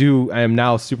I am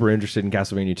now super interested in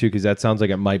Castlevania 2 because that sounds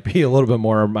like it might be a little bit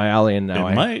more my alley, and now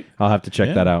It might. I'll have to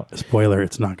check that out. spoiler,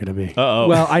 it's not going to be. Uh-oh.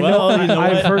 Well, I know. Well, you know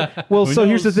I've what? heard. Well, Who so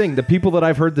here's the knows? thing: the people that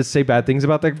I've heard that say bad things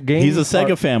about the game, He's a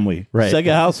Sega family, Right.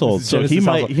 Sega household, so Genesis he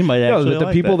might household. he might No, actually the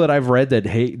like people that. that I've read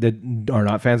that are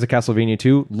not fans of Castlevania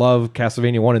 2 love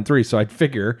Castlevania 1 and 3. So I'd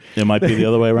figure It might be the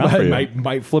other way around for you.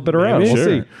 might flip it around. Maybe. We'll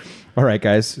Sure. see. All right,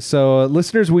 guys. So,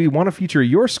 listeners, we want to feature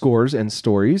your scores and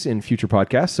stories in future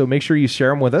podcasts. So make sure you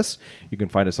share them with us. You can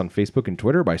find us on Facebook and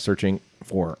Twitter by searching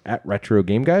for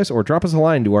 @RetroGameGuys or drop us a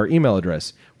line to our email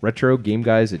address,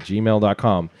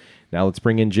 retrogameguys@gmail.com. Now let's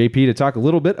bring in JP to talk a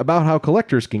little bit about how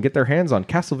collectors can get their hands on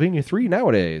Castlevania 3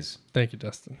 nowadays. Thank you,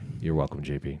 Dustin. You're welcome,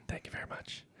 JP. Thank you very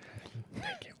much.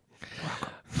 Thank you.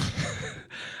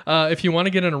 If you want to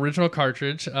get an original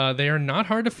cartridge, they are not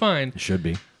hard to find. Should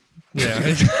be.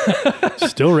 Yeah.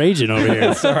 Still raging over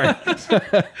here. Sorry.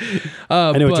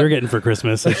 I know what you're getting for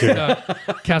Christmas this year.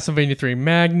 Castlevania 3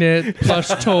 magnet, plush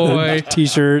toy,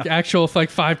 T-shirt. actual like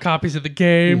 5 copies of the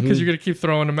game because you're going to keep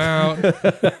throwing them out.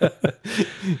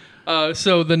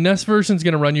 So the NES version is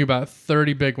going to run you about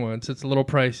 30 big ones. It's a little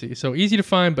pricey. So easy to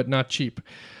find, but not cheap.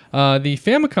 The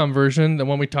Famicom version, the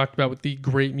one we talked about with the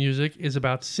great music, is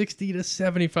about $60 to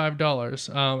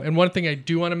 $75. And one thing I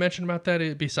do want to mention about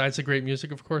that, besides the great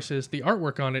music, of course, is the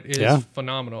artwork on it is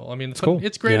phenomenal. I mean,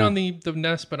 it's great on the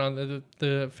NES, but on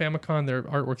the Famicom, their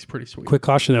artwork's pretty sweet. Quick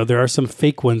caution, though. There are some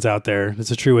fake ones out there.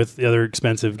 This is true with the other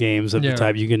expensive games of the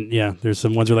type. You can, there's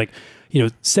some ones that are like,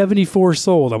 74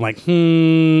 sold. I'm like,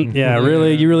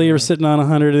 really? You really are sitting on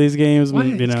 100 of these games? What?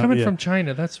 It's coming from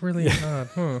China. That's really odd.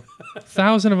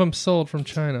 1,000 of them sold from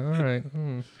China. All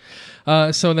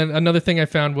right. So then another thing I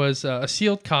found was a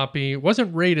sealed copy. It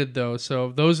wasn't rated, though,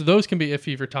 so those can be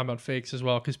iffy if you're talking about fakes as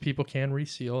well, because people can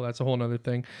reseal. That's a whole other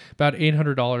thing. About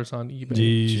 $800 on eBay.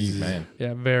 Jeez, man.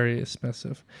 Yeah, very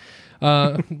expensive.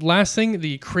 Last thing,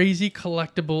 the crazy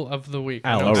collectible of the week.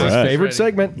 Alex's favorite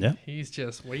segment. Yeah. He's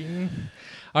just waiting.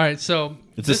 All right, so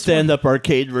it's a stand-up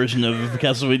arcade version of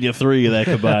Castlevania 3 that I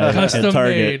could buy at custom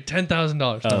Target. made,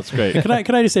 $10,000. Oh, that's great.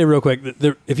 Can I just say real quick,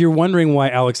 if you're wondering why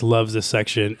Alex loves this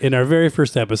section, in our very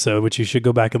first episode, which you should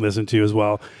go back and listen to as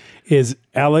well, is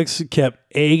Alex kept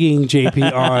egging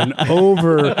JP on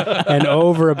over and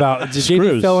over about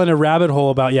JP fell in a rabbit hole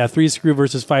about 3-screw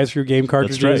versus 5-screw game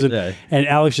cartridges, and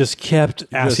Alex just kept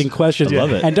asking questions. I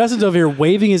love it. And Dustin's over here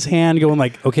waving his hand, going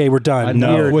like, "Okay, we're done.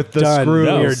 We're with the done. screws.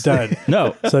 We're done."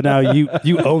 No. So now you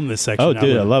own this section. Oh,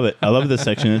 dude, I love it. I love this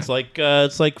section. It's like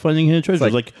finding hidden treasures,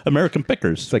 it's like American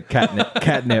Pickers. It's like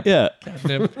catnip. Yeah,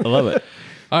 Catnip. I love it.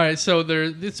 All right, so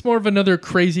it's more of another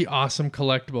crazy, awesome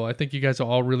collectible. I think you guys will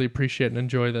all really appreciate and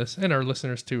enjoy this, and our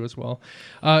listeners too as well.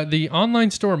 The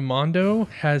online store Mondo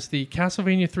has the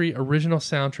Castlevania 3 original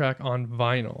soundtrack on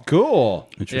vinyl. Cool.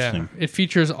 Interesting. Yeah, it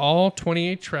features all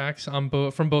 28 tracks on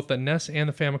from both the NES and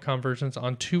the Famicom versions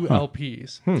on 2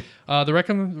 LPs.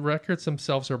 The records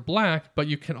themselves are black, but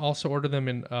you can also order them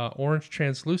in orange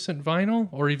translucent vinyl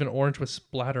or even orange with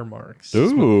splatter marks.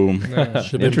 Ooh.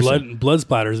 Should have been blood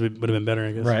splatters would have been better,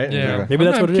 I guess. Right. Yeah, maybe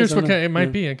that's what it is. It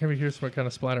might be. I'm curious what kind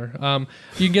of splatter.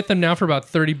 You can get them now for about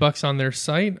 $30 on their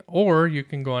site, or you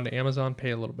can go on to Amazon,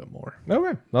 pay a little bit more.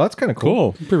 Okay. Well, that's kind of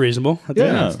cool. Pretty reasonable.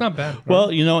 Yeah. It's not bad. Well,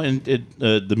 and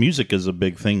the music is a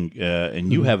big thing,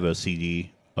 and you have a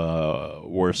CD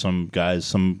where some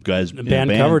guys the band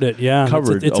covered it. Yeah,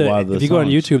 covered a lot of the If you go on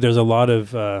YouTube, there's a lot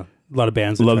of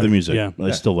bands that love the music. Yeah.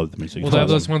 I still love the music. Well, they have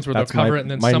those ones where they'll That's cover my- it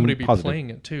and then my somebody be positive. playing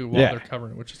it too while Yeah. they're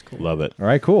covering it, which is cool. Love it. All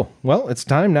right, cool. Well, it's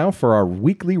time now for our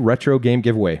weekly retro game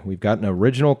giveaway. We've got an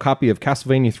original copy of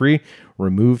Castlevania 3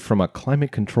 removed from a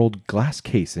climate-controlled glass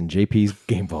case in JP's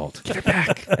Game Vault. Get it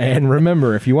back. And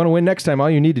remember, if you want to win next time, all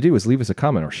you need to do is leave us a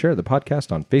comment or share the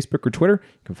podcast on Facebook or Twitter.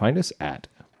 You can find us at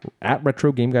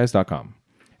retrogameguys.com.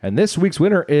 And this week's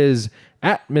winner is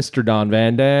at Mr. Don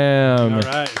Van Dam. All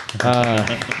right.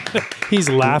 He's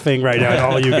laughing right now at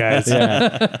all you guys.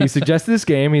 Yeah. He suggested this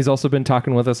game. He's also been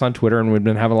talking with us on Twitter, and we've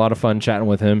been having a lot of fun chatting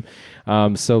with him.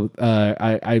 I'm Just say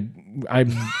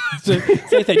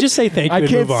thank you. I and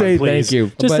can't move on, say please. thank you,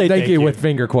 Just but say thank you with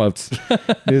finger quotes.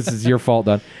 This is your fault,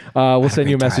 Don. We'll send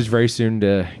you a message very soon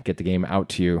to get the game out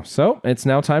to you. So it's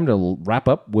now time to wrap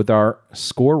up with our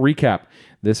score recap.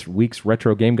 This week's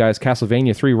Retro Game Guys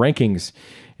Castlevania 3 rankings.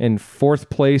 In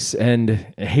fourth place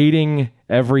and hating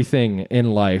everything in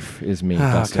life is me.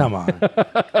 Dustin. Come on.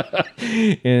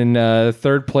 In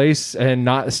third place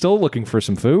and still looking for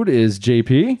some food is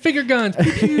JP. Finger guns.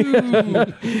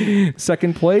 Pew!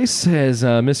 Second place is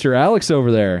Mr. Alex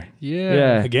over there.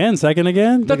 Yeah. Again, second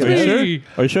again? That's me.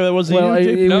 Are you sure that wasn't Well,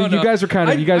 you? No. you guys are kind of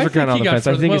I on think the he got fence.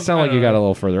 I further. think it Well, sounded like you got a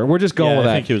little further. We're just going with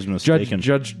that. I think he was mistaken.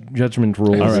 Judgment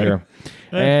rules All right. here.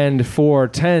 And for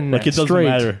 10 Like, it doesn't straight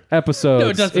matter. episodes No,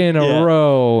 it doesn't. in a Yeah.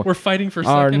 row, We're fighting for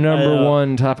our second. number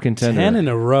one top contender. 10 in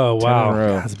a row. Wow. in a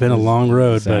row. God, it's been a long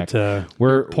road, Zach. but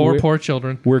We're Poor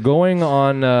children. We're going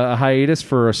on a hiatus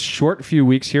for a short few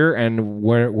weeks here, and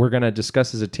we're going to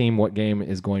discuss as a team what game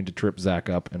is going to trip Zach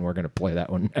up, and we're going to play that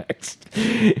one next.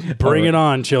 bring it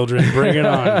on, children. Bring it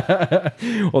on.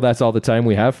 Well, that's all the time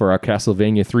we have for our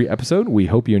Castlevania 3 episode. We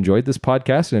hope you enjoyed this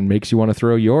podcast and it makes you want to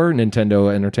throw your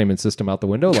Nintendo Entertainment System out the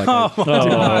window. Like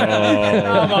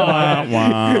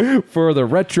for the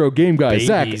Retro Game Guys,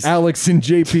 Zach, Babies. Alex, and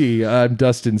JP, I'm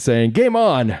Dustin saying game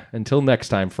on. Until next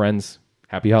time, friends.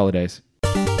 Happy holidays.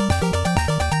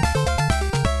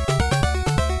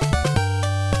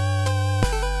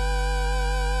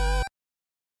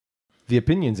 The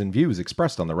opinions and views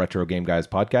expressed on the Retro Game Guys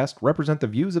podcast represent the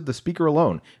views of the speaker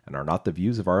alone and are not the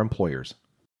views of our employers.